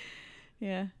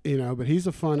 Yeah. You know, but he's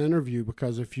a fun interview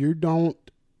because if you don't,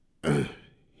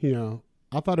 you know,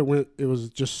 I thought it was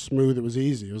just smooth. It was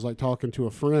easy. It was like talking to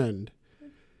a friend.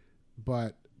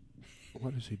 But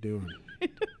what is he doing?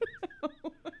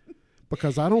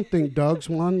 Because I don't think Doug's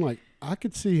one. Like, I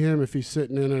could see him if he's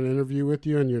sitting in an interview with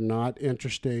you and you're not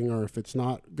interesting or if it's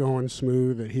not going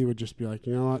smooth, that he would just be like,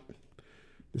 you know what?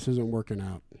 This isn't working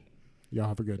out. Y'all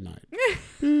have a good night.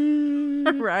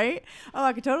 Right? Oh,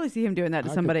 I could totally see him doing that to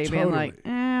somebody, being like,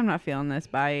 I'm not feeling this.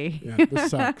 Bye. Yeah,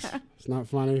 this sucks. It's not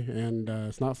funny and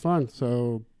it's not fun.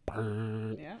 So,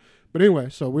 burn. Yeah. But anyway,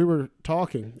 so we were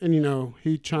talking and, you know,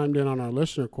 he chimed in on our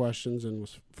listener questions and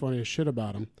was funny as shit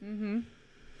about them. Mm-hmm.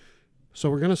 So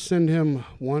we're going to send him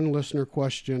one listener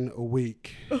question a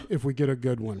week if we get a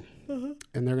good one. Uh-huh.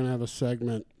 And they're going to have a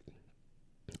segment.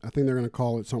 I think they're going to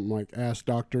call it something like Ask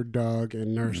Dr. Doug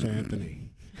and Nurse Anthony.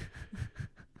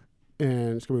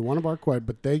 And it's going to be one of our questions,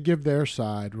 but they give their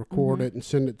side, record it, and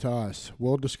send it to us.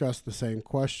 We'll discuss the same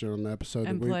question on the episode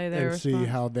and see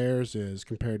how theirs is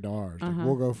compared to ours. Like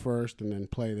we'll go first and then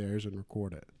play theirs and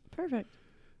record it. Perfect.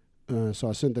 So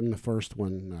I sent them the first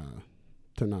one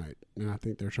tonight, and I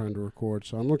think they're trying to record.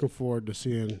 So I'm looking forward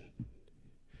to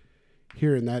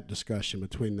hearing that discussion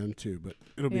between them two. But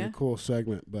it'll be a cool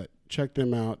segment. But check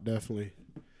them out, definitely.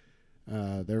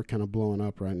 They're kind of blowing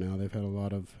up right now. They've had a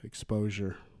lot of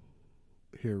exposure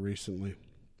here recently,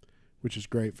 which is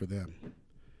great for them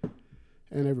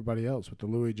and everybody else with the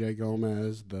Louis J.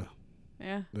 Gomez, the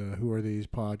Who Are These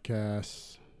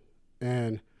podcasts,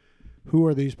 and Who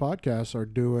Are These podcasts are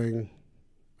doing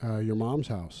Your Mom's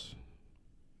House.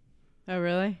 Oh,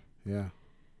 really? Yeah.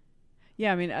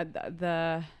 Yeah, I mean,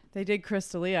 they did Chris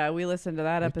D'Elia. We listened to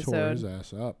that episode. Tore his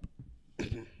ass up.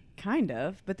 Kind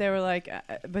of, but they were like,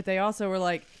 but they also were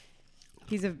like,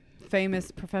 he's a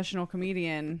famous professional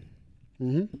comedian.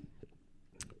 Mm-hmm.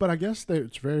 But I guess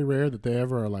it's very rare that they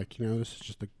ever are like, this is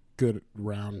just a good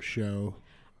round show.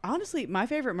 Honestly, My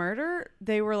Favorite Murder,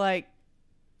 they were like,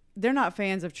 they're not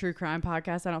fans of true crime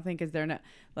podcasts, I don't think, because they're not,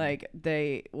 like,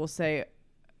 they will say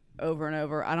over and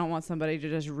over, I don't want somebody to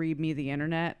just read me the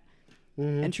internet.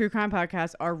 Mm-hmm. And true crime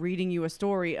podcasts are reading you a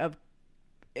story of,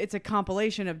 it's a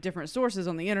compilation of different sources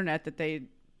on the internet that they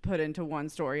put into one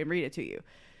story and read it to you.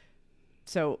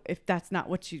 So if that's not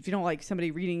what if you don't like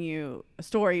somebody reading you a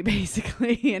story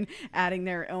basically and adding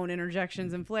their own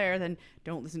interjections and flair, then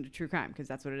don't listen to true crime, because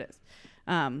that's what it is.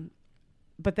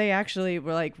 But they actually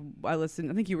were like, I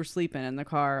think you were sleeping in the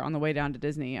car on the way down to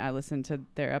Disney. I listened to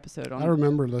their episode on. I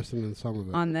remember listening to some of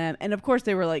it. On them. And of course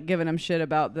they were like giving them shit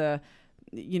about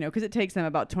because it takes them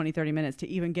about 20, 30 minutes to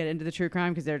even get into the true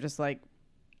crime, because they're just like,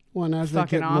 well, and as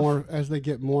they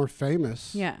get more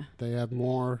famous, yeah, they have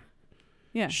more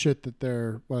shit that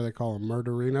they're, what do they call them,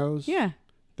 murderinos? Yeah.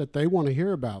 That they want to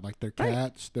hear about, like their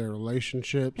cats, their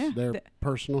relationships, their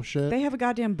personal shit. They have a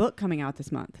goddamn book coming out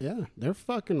this month. Yeah, they're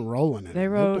fucking rolling it.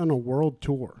 They've done a world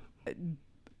tour.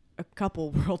 A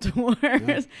couple world tours.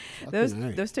 Yeah,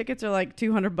 those tickets are like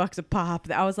 $200 a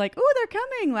pop. I was like, oh, they're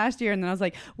coming last year, and then I was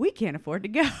like, we can't afford to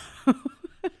go.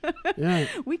 Yeah,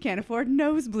 we can't afford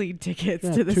nosebleed tickets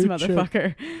to this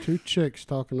motherfucker. Two chicks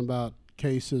talking about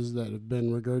cases that have been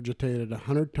regurgitated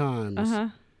 100 times. Uh-huh.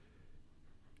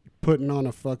 Putting on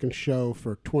a fucking show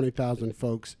for 20,000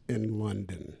 folks in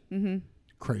London. Mm-hmm.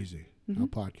 Crazy how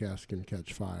podcasts can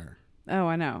catch fire. Oh,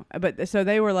 I know. But so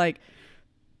they were like,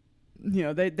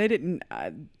 they didn't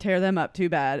tear them up too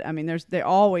bad. I mean, they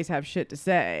always have shit to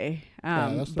say.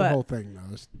 Yeah, that's the whole thing,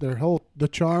 though. The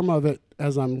charm of it,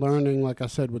 as I'm learning, like I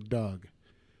said with Doug,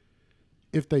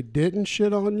 if they didn't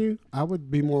shit on you, I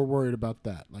would be more worried about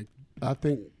that. Like, I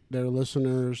think their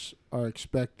listeners are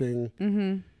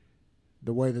expecting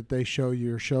the way that they show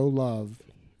love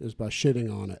is by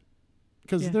shitting on it.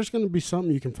 Because there's going to be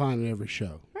something you can find in every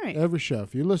show. Right. Every show.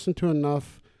 If you listen to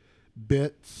enough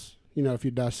bits, if you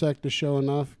dissect the show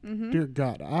enough, dear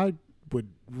God, I would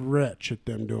retch at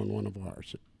them doing one of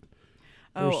ours.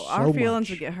 Our feelings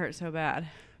would get hurt so bad.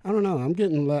 I don't know.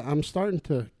 I'm starting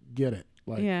to get it.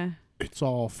 Like, it's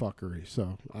all fuckery.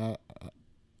 So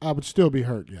I would still be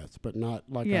hurt, yes, but not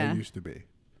like I used to be.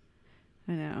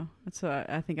 I know. That's why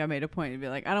I think I made a point to be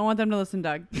like, I don't want them to listen,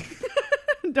 Doug.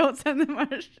 Don't send them our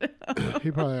show. He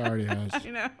probably already has. I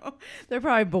know. They're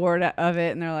probably bored of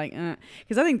it, and they're like,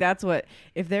 because I think that's what,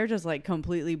 if they're just like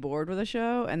completely bored with a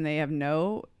show and they have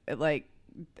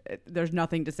there's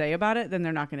nothing to say about it, then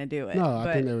they're not going to do it. No,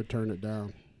 I think they would turn it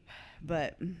down.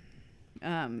 But,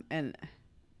 and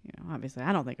obviously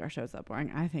I don't think our show's that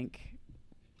boring. I think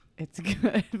it's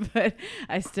good, but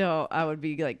I would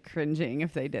be like cringing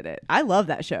if they did it. I love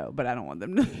that show, but I don't want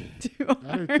them to do ours.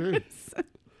 I do too.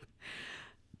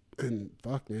 And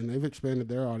fuck, man, they've expanded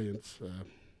their audience.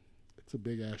 It's a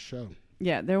big ass show.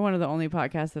 Yeah, they're one of the only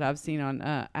podcasts that I've seen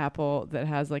on Apple that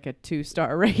has like a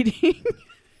 2-star rating.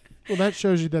 Well, that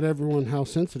shows you that how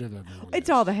sensitive everyone is. It's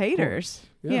all the haters.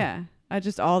 Yeah.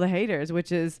 Just all the haters,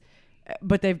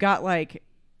 but they've got like,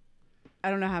 I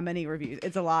don't know how many reviews.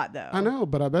 It's a lot, though. I know,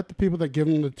 but I bet the people that give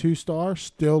them the 2-star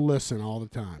still listen all the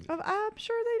time. I'm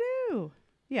sure they do.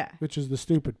 Yeah. Which is the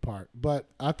stupid part. But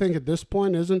I think at this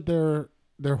point, isn't their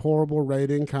horrible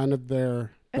rating kind of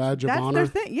their badge of honor?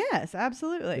 That's their thing. Yes,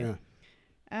 absolutely. Yeah.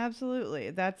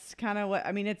 Absolutely. That's kind of what,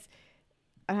 I mean, and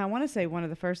I want to say one of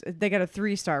the first, they got a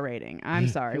 3-star rating. I'm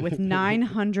sorry, with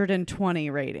 920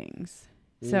 ratings.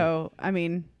 So, I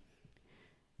mean...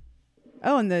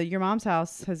 Oh, and the Your Mom's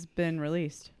House has been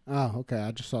released. Oh, okay.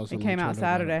 I just saw something. It came out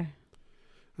Saturday.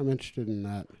 I'm interested in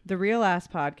that. The Real Ass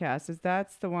Podcast,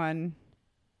 that's the one.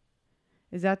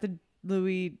 Is that the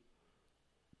Louis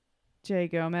J.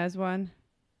 Gomez one?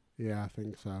 Yeah, I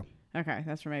think so. Okay,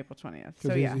 that's from April 20th.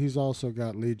 So he's also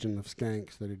got Legion of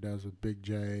Skanks that he does with Big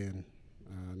J and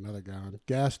another guy on.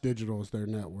 Gas Digital is their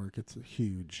network. It's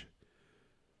huge.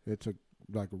 It's a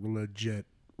legit,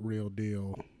 real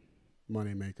deal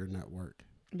moneymaker network.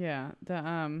 Yeah,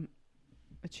 the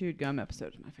chewed gum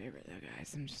episode is my favorite though,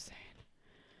 guys. I'm just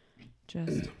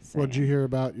saying. What'd you hear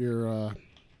about your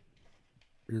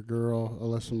girl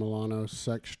Alyssa Milano's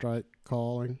sex strike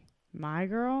calling? My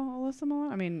girl Alyssa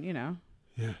Milano? I mean,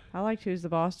 Yeah. I liked Who's the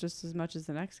Boss just as much as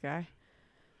the next guy.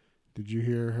 Did you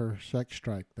hear her sex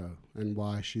strike though, and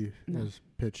why she has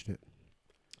pitched it?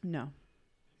 No.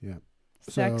 Yeah.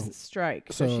 Sex strike.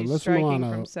 So she's striking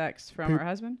Milano, from sex from her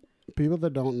husband? People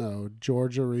that don't know,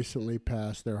 Georgia recently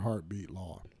passed their heartbeat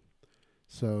law.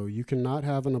 So you cannot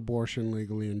have an abortion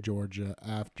legally in Georgia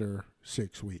after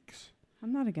 6 weeks.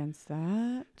 I'm not against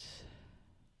that.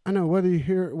 I know whether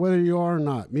you are or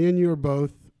not. Me and you are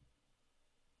both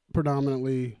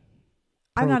predominantly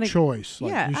pro-choice. You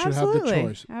should have the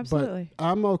choice. Absolutely. But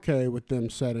I'm okay with them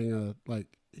setting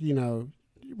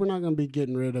we're not going to be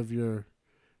getting rid of your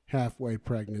halfway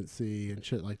pregnancy and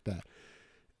shit like that.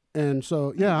 And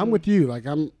so, I'm with you. Like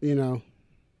it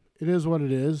is what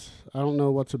it is. I don't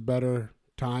know what's a better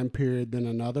time period than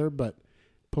another, but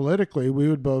politically, we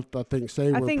would both, I think,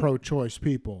 say we're pro-choice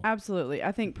people. Absolutely.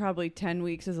 I think probably 10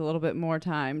 weeks is a little bit more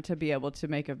time to be able to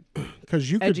make a because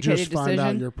you could just find decision.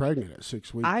 out you're pregnant at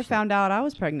 6 weeks. I found out I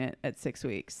was pregnant at 6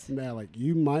 weeks. Yeah, like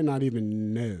you might not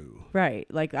even know. Right.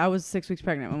 Like I was 6 weeks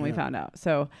pregnant when we found out.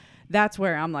 So that's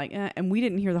where I'm like, and we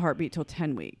didn't hear the heartbeat till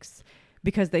 10 weeks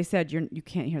because they said you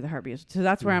can't hear the heartbeat. So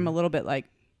that's where I'm a little bit like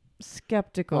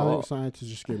skeptical. I think science is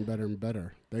just getting better and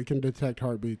better. They can detect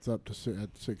heartbeats up to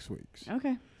at 6 weeks.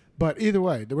 Okay. But either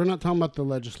way, we're not talking about the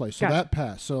legislation. So that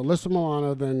passed. So Alyssa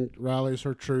Milano then rallies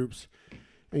her troops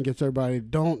and gets everybody,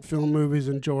 don't film movies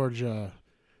in Georgia.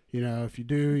 If you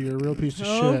do, you're a real piece of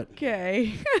shit.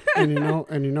 Okay. and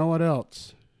you know what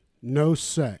else? No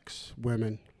sex,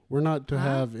 women. We're not to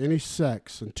have any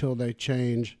sex until they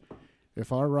change.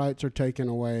 If our rights are taken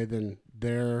away, then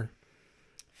their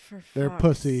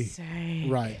pussy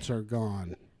rights are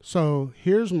gone. So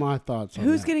here's my thoughts on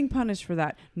Who's that. getting punished for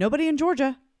that? Nobody in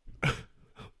Georgia.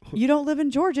 You don't live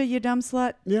in Georgia, you dumb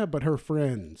slut. Yeah, but her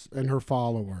friends and her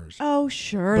followers. Oh,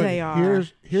 sure but they are.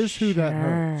 Here's who that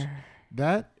hurts.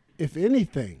 That, if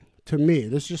anything, to me,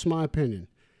 this is just my opinion,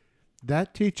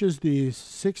 that teaches these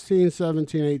 16,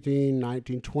 17, 18,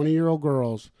 19, 20-year-old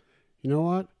girls, you know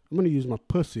what? I'm going to use my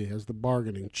pussy as the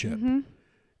bargaining chip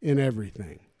in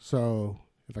everything. So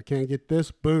if I can't get this,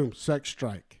 boom, sex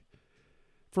strike.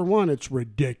 For one, it's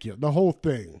ridiculous. The whole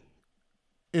thing.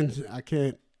 And I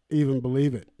can't even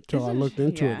believe it until I looked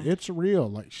into it. It's real.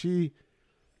 Like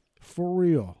for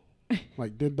real,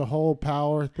 like did the whole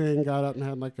power thing, got up and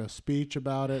had like a speech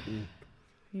about it. And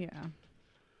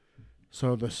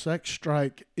so the sex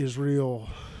strike is real.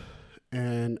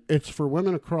 And it's for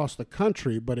women across the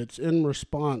country, but it's in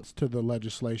response to the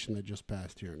legislation that just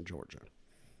passed here in Georgia.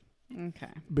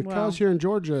 Okay. Because here in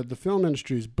Georgia, the film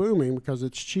industry is booming because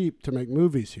it's cheap to make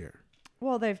movies here.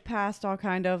 Well, they've passed all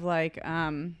kind of like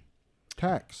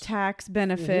tax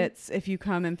benefits if you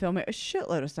come and film it. A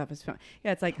shitload of stuff is filmed.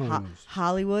 Yeah, it's like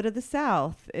Hollywood of the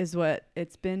South is what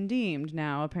it's been deemed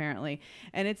now, apparently.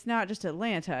 And it's not just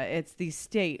Atlanta. It's the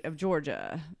state of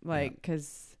Georgia. Like,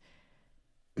 because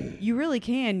you really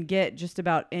can get just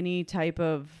about any type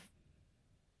of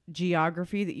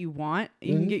geography that you want.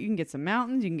 You can get some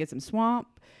mountains, you can get some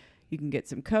swamp, you can get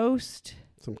some coast,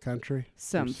 some country,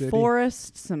 some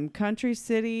forest, some country,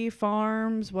 city,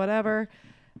 farms, whatever,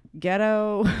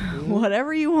 ghetto,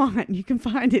 whatever you want, you can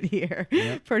find it here.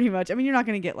 Pretty much. I mean, you're not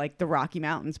going to get like the Rocky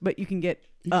Mountains, but you can get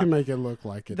can make it look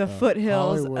like it. The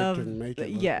foothills Hollywood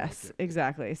of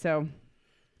exactly. So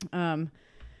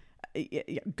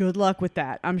good luck with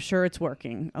that. I'm sure it's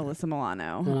working, Alyssa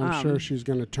Milano. And I'm sure she's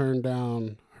going to turn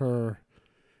down if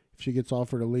she gets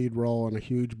offered a lead role in a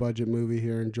huge budget movie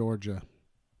here in Georgia,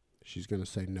 she's going to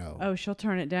say no. Oh, she'll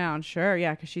turn it down. Sure.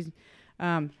 Yeah. Cause she's,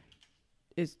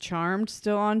 is Charmed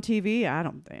still on TV? I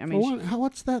don't think. I mean,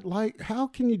 what's that like? How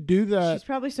can you do that? She's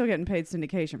probably still getting paid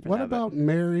syndication for that. What about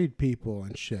married people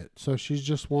and shit? So she's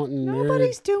just wanting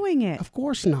Nobody's doing it. Of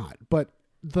course not. But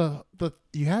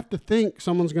you have to think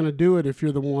someone's going to do it if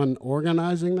you're the one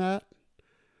organizing that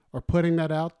or putting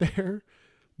that out there.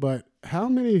 But how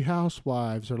many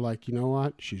housewives are like, you know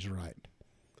what? She's right.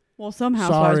 Well, some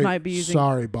housewives might be using...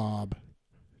 Sorry, Bob.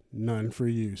 None for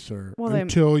you, sir. Well,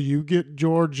 until you get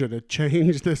Georgia to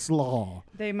change this law.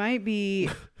 They might be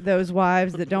those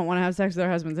wives that don't want to have sex with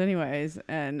their husbands anyways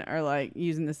and are like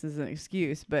using this as an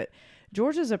excuse. But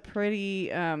Georgia's a pretty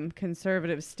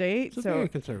conservative state. It's a very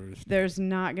conservative state. There's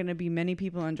not going to be many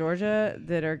people in Georgia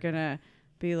that are going to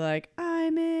be like,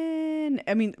 I'm in.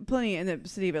 I mean, plenty in the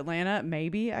city of Atlanta,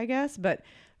 maybe, I guess. But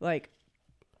like...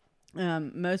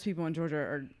 most people in Georgia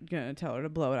are going to tell her to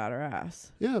blow it out her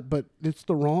ass. Yeah, but it's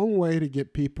the wrong way to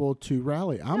get people to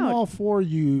rally. I'm all for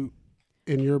you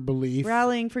in your belief.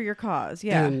 Rallying for your cause,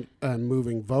 yeah. And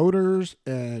moving voters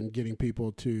and getting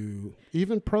people to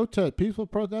even protest.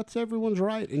 That's everyone's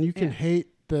right. And you can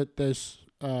hate that this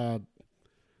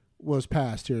was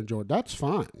passed here in Georgia. That's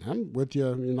fine. I'm with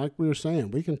you. I mean, like we were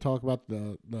saying, we can talk about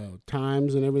the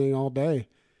times and everything all day.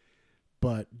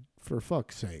 But for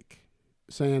fuck's sake.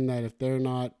 Saying that if they're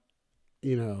not,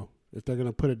 if they're going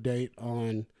to put a date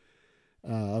on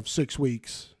of 6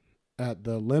 weeks at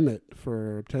the limit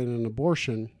for obtaining an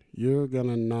abortion, you're going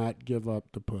to not give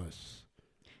up the puss.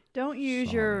 Don't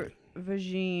use your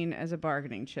vagine as a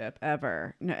bargaining chip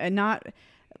ever. No, and not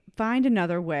find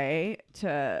another way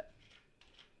to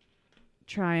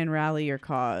try and rally your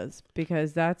cause,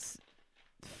 because that's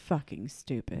fucking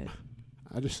stupid.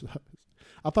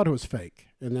 I thought it was fake,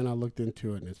 and then I looked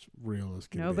into it, and it's real as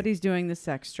can Nobody's doing the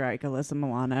sex strike, Alyssa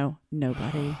Milano.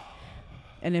 Nobody.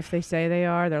 And if they say they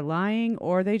are, they're lying,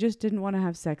 or they just didn't want to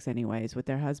have sex anyways with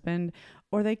their husband,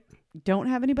 or they don't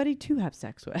have anybody to have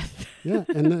sex with. Yeah,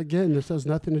 and again, this has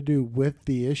nothing to do with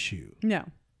the issue. No,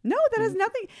 that has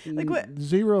nothing. Like what?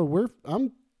 Zero.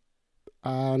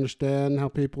 I understand how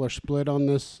people are split on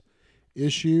this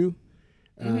issue.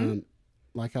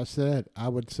 Like I said, I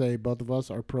would say both of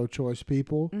us are pro-choice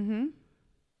people. Mm-hmm.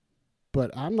 But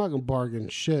I'm not going to bargain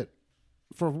shit.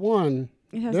 For one,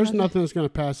 there's nothing that's going to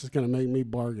pass that's going to make me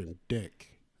bargain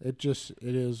dick. It is,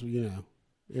 it is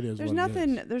There's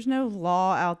nothing, there's no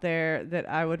law out there that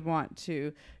I would want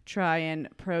to try and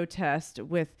protest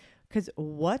with, because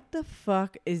what the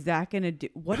fuck is that going to do?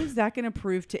 What is that going to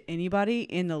prove to anybody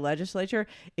in the legislature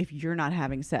if you're not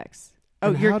having sex?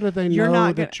 Oh, how do they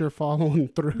know that you're following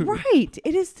through? Right.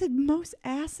 It is the most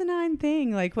asinine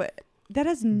thing. Like what? That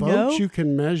has votes you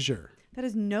can measure. That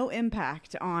has no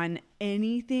impact on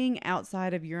anything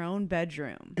outside of your own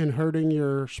bedroom. And hurting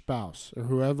your spouse or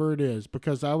whoever it is.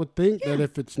 Because I would think that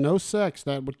if it's no sex,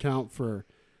 that would count for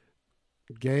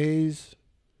gays,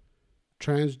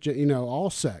 all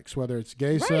sex. Whether it's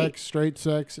gay sex, straight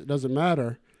sex, it doesn't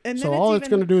matter. And so all it's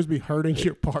going to do is be hurting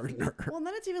your partner. Well,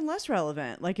 then it's even less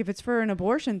relevant. Like if it's for an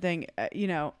abortion thing,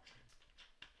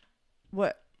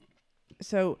 what?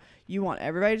 So you want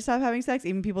everybody to stop having sex,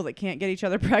 even people that can't get each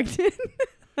other pregnant?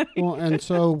 Well, and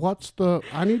so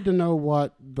I need to know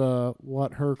what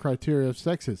her criteria of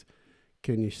sex is.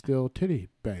 Can you still titty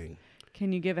bang?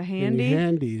 Can you give a handy? Can you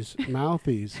handies,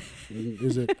 mouthies?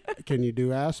 Can you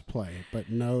do ass play? But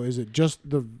no, is it just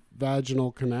the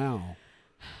vaginal canal?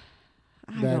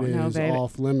 That is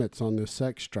off limits on this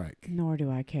sex strike. Nor do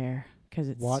I care, because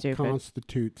it's stupid. What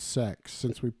constitutes sex?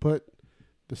 Since we put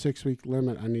the 6-week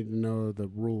limit, I need to know the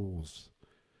rules.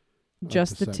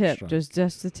 Just the tip. Strike.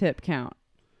 Just the tip count.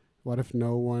 What if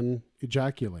no one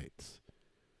ejaculates?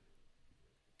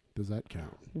 Does that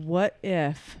count? What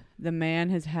if the man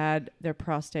has had their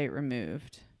prostate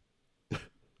removed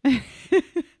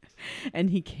and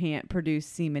he can't produce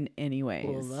semen anyways?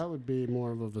 Well, that would be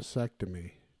more of a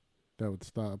vasectomy. That would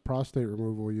stop prostate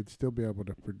removal. You'd still be able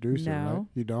to produce it, right?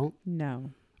 You don't?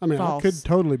 No. I mean, False. I could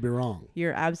totally be wrong.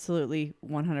 You're absolutely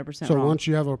 100% wrong. So once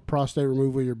you have a prostate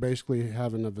removal, you're basically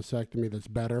having a vasectomy that's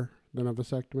better than a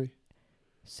vasectomy?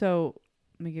 So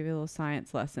let me give you a little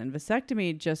science lesson.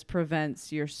 Vasectomy just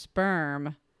prevents your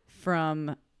sperm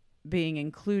from being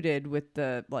included with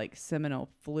the seminal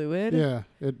fluid. Yeah,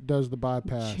 it does the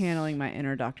bypass. Channeling my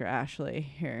inner Dr. Ashley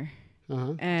here.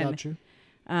 And got you.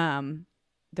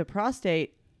 The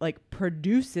prostate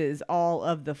produces all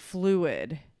of the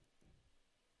fluid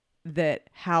that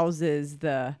houses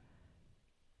the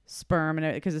sperm,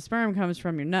 and because the sperm comes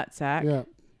from your nutsack. Yeah.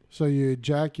 So you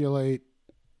ejaculate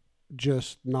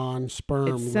just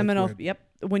non-sperm it's seminal. liquid. Yep.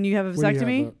 When you have a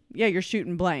vasectomy, you're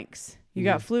shooting blanks. You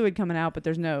got fluid coming out, but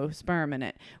there's no sperm in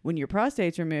it. When your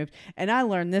prostate's removed, and I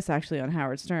learned this actually on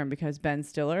Howard Stern because Ben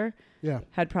Stiller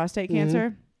had prostate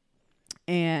cancer.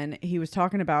 And he was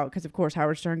talking about, because of course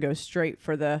Howard Stern goes straight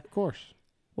for the... Of course.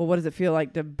 Well, what does it feel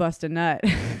like to bust a nut?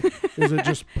 Is it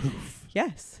just poof?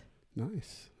 Yes.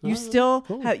 Nice. You still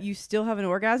have an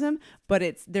orgasm, but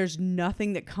there's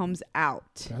nothing that comes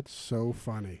out. That's so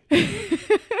funny.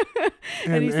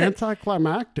 and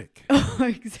anticlimactic.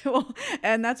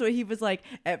 And that's what he was like.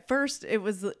 At first, it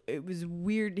was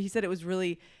weird. He said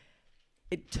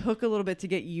it took a little bit to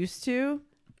get used to.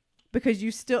 Because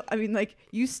you still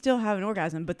have an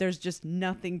orgasm, but there's just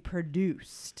nothing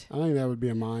produced. I think that would be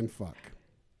a mind fuck.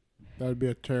 That would be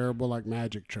a terrible,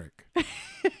 magic trick.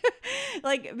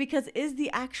 Because is the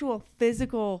actual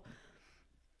physical...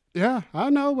 Yeah, I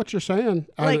know what you're saying.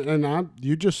 I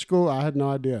had no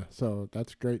idea. So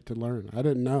that's great to learn. I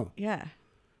didn't know. Yeah.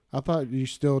 I thought you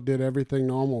still did everything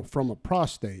normal from a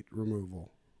prostate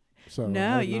removal. So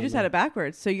no, you just had it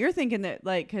backwards. So you're thinking that,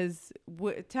 because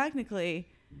technically...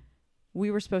 We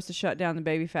were supposed to shut down the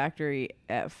baby factory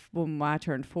when I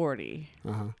turned 40.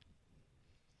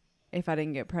 If I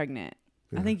didn't get pregnant.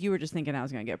 Yeah. I think you were just thinking I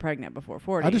was going to get pregnant before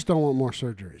 40. I just don't want more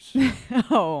surgeries.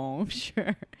 Oh,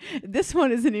 sure. This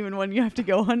one isn't even one you have to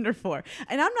go under for.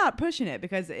 And I'm not pushing it,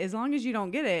 because as long as you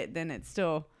don't get it, then it's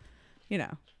still,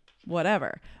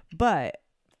 whatever. But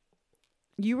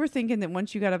you were thinking that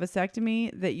once you got a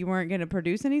vasectomy that you weren't going to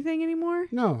produce anything anymore?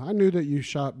 No, I knew that you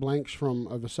shot blanks from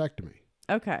a vasectomy.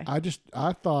 Okay.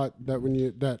 I thought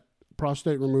that that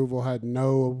prostate removal had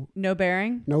no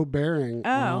bearing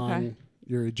on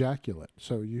your ejaculate.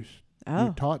 So you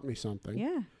taught me something.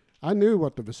 Yeah. I knew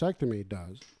what the vasectomy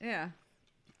does. Yeah.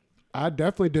 I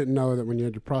definitely didn't know that when you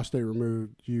had your prostate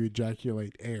removed, you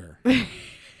ejaculate air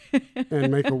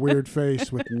and make a weird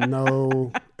face with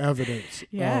no evidence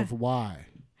of why.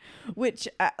 Which,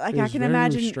 I can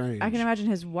imagine. Strange. I can imagine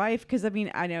his wife, because I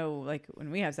mean, I know, like when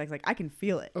we have sex, like I can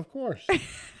feel it. Of course,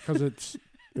 because it's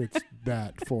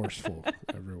that forceful.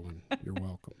 Everyone, you're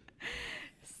welcome.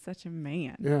 Such a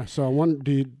man. Yeah. So I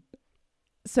wonder,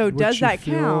 does that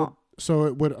count? So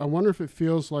it would. I wonder if it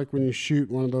feels like when you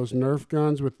shoot one of those Nerf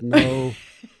guns with no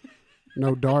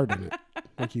dart in it.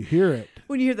 Like you hear it.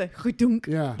 When you hear the dunk,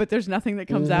 yeah, but there's nothing that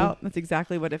comes out. That's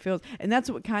exactly what it feels. And that's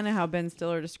what kind of how Ben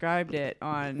Stiller described it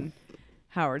on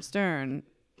Howard Stern.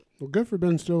 Well, good for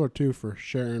Ben Stiller too for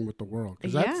sharing with the world.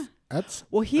 He went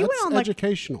on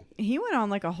educational. He went on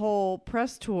like a whole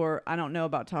press tour. I don't know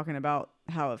about talking about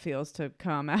how it feels to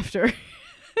come after.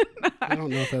 I don't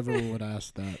know if everyone would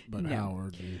ask that, but no.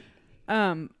 Howard.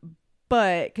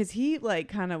 But because he like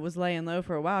kind of was laying low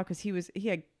for a while because he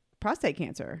had prostate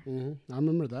cancer. Mm-hmm. I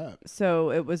remember that.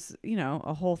 So it was,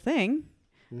 a whole thing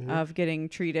of getting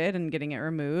treated and getting it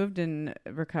removed and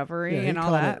recovery and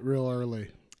all that. It real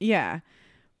early. Yeah.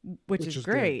 Which is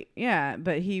great. Good. Yeah.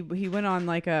 But he went on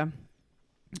like a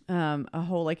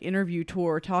whole like interview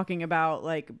tour talking about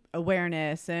like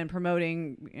awareness and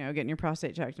promoting, getting your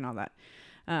prostate checked and all that.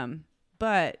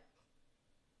 But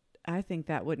I think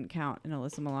that wouldn't count in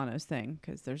Alyssa Milano's thing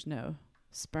because there's no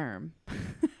sperm.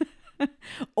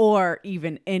 Or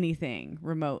even anything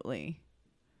remotely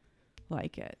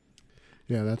like it.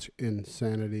 Yeah, that's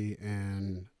insanity,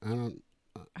 and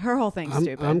her whole thing's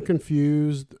stupid. I'm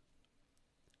confused.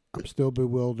 I'm still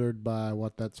bewildered by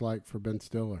what that's like for Ben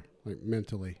Stiller, like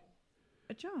mentally.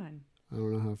 John. I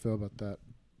don't know how I feel about that,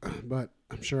 but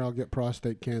I'm sure I'll get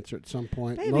prostate cancer at some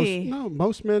point. Maybe.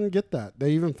 Most men get that.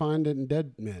 They even find it in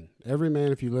dead men. Every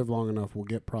man, if you live long enough, will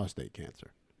get prostate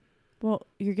cancer. Well,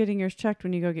 you're getting yours checked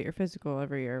when you go get your physical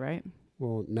every year, right?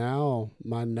 Well, now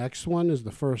my next one is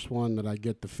the first one that I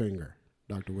get the finger.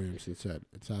 Dr. Williamson said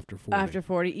it's after 40. After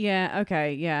 40, yeah,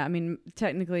 okay, yeah. I mean,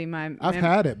 technically, I've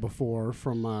had it before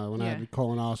from when I had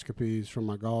colonoscopies from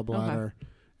my gallbladder,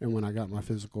 and when I got my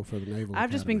physical for the Naval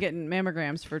Academy. Just been getting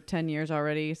mammograms for 10 years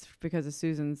already because of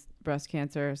Susan's breast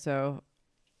cancer. So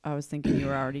I was thinking you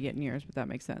were already getting yours, but that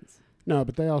makes sense. No,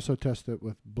 but they also test it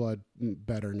with blood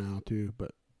better now too.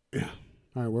 But yeah.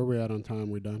 All right, where are we at on time?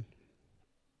 We done?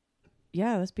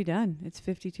 Yeah, let's be done. It's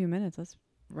 52 minutes. Let's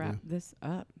wrap this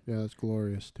up. Yeah, that's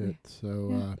glorious, Tits.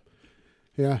 So,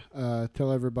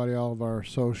 tell everybody all of our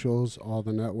socials, all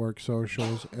the network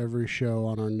socials, every show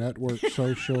on our network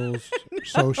socials,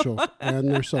 and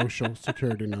their social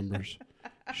security numbers.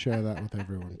 Share that with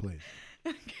everyone, please.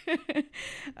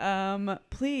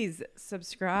 Please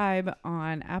subscribe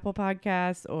on Apple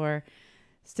Podcasts or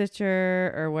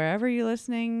Stitcher or wherever you're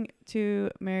listening to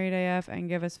Married AF and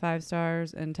give us 5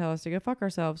 stars and tell us to go fuck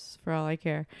ourselves for all I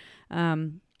care.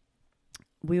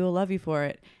 We will love you for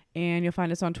it. And you'll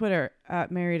find us on Twitter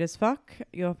at Married as Fuck.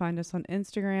 You'll find us on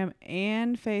Instagram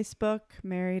and Facebook,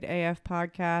 Married AF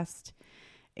Podcast.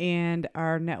 And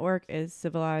our network is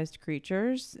Civilized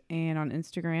Creatures. And on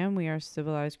Instagram, we are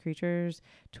Civilized Creatures.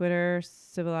 Twitter,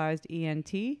 Civilized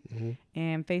ENT.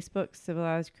 And Facebook,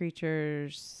 Civilized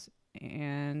Creatures.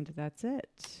 And that's it.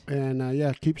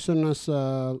 And keep sending us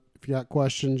if you got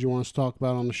questions you want us to talk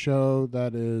about on the show.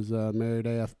 That is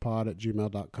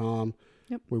marriedafpod@gmail.com.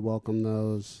 Yep. We welcome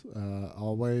those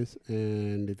always.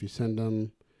 And if you send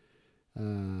them,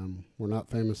 we're not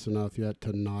famous enough yet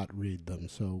to not read them,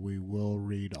 so we will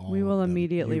read all. We will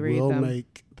immediately read them. We will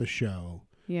make the show.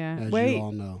 Yeah. As you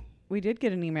all know. We did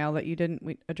get an email that you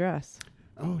didn't address.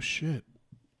 Oh shit.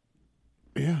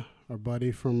 Yeah. Our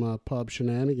buddy from Pub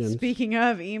Shenanigans. Speaking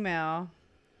of email,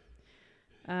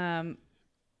 Pub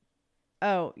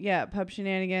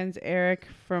Shenanigans. Eric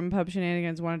from Pub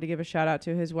Shenanigans wanted to give a shout out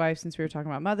to his wife since we were talking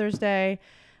about Mother's Day.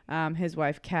 His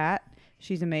wife, Kat,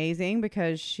 she's amazing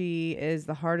because she is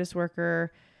the hardest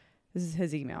worker. This is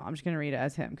his email. I'm just going to read it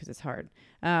as him because it's hard.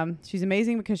 She's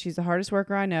amazing because she's the hardest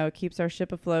worker I know, keeps our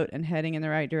ship afloat and heading in the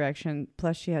right direction.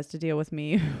 Plus, she has to deal with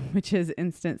me, which is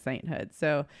instant sainthood.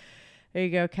 So, there you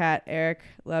go, Kat. Eric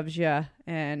loves you,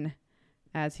 and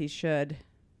as he should.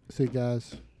 See,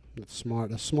 guys, that's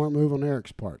smart. A smart move on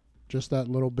Eric's part. Just that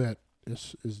little bit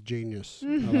is genius.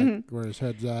 I like where his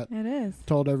head's at. It is.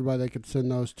 Told everybody they could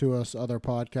send those to us, other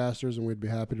podcasters, and we'd be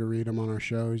happy to read them on our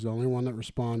show. He's the only one that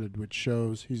responded, which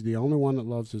shows he's the only one that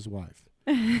loves his wife.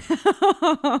 And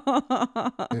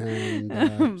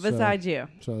besides you.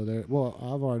 So there. Well,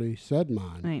 I've already said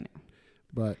mine. I know.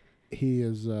 But he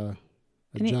is a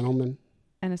gentleman.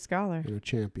 And a scholar. And a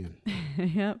champion.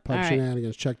 Yep. Pub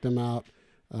Shenanigans. Check them out.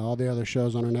 All the other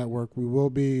shows on our network. We will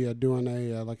be doing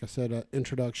like I said, an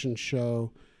introduction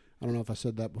show. I don't know if I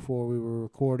said that before we were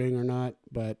recording or not,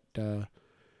 but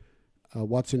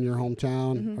What's in Your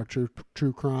Hometown, our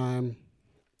true crime,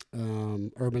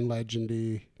 urban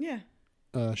legendy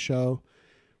show.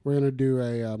 We're going to do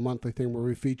a monthly thing where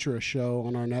we feature a show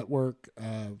on our network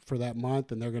for that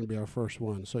month, and they're going to be our first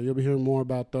one. So you'll be hearing more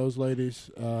about those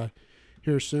ladies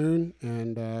here soon,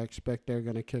 and I expect they're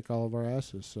going to kick all of our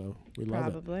asses. So we love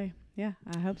it. Probably. Yeah,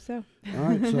 I hope so. All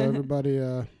right, so everybody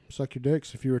suck your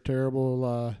dicks. If you were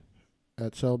terrible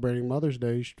at celebrating Mother's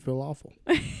Day, you should feel awful.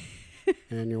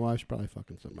 And your wife's probably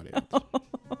fucking somebody else.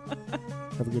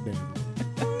 Have a good day,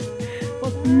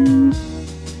 everybody.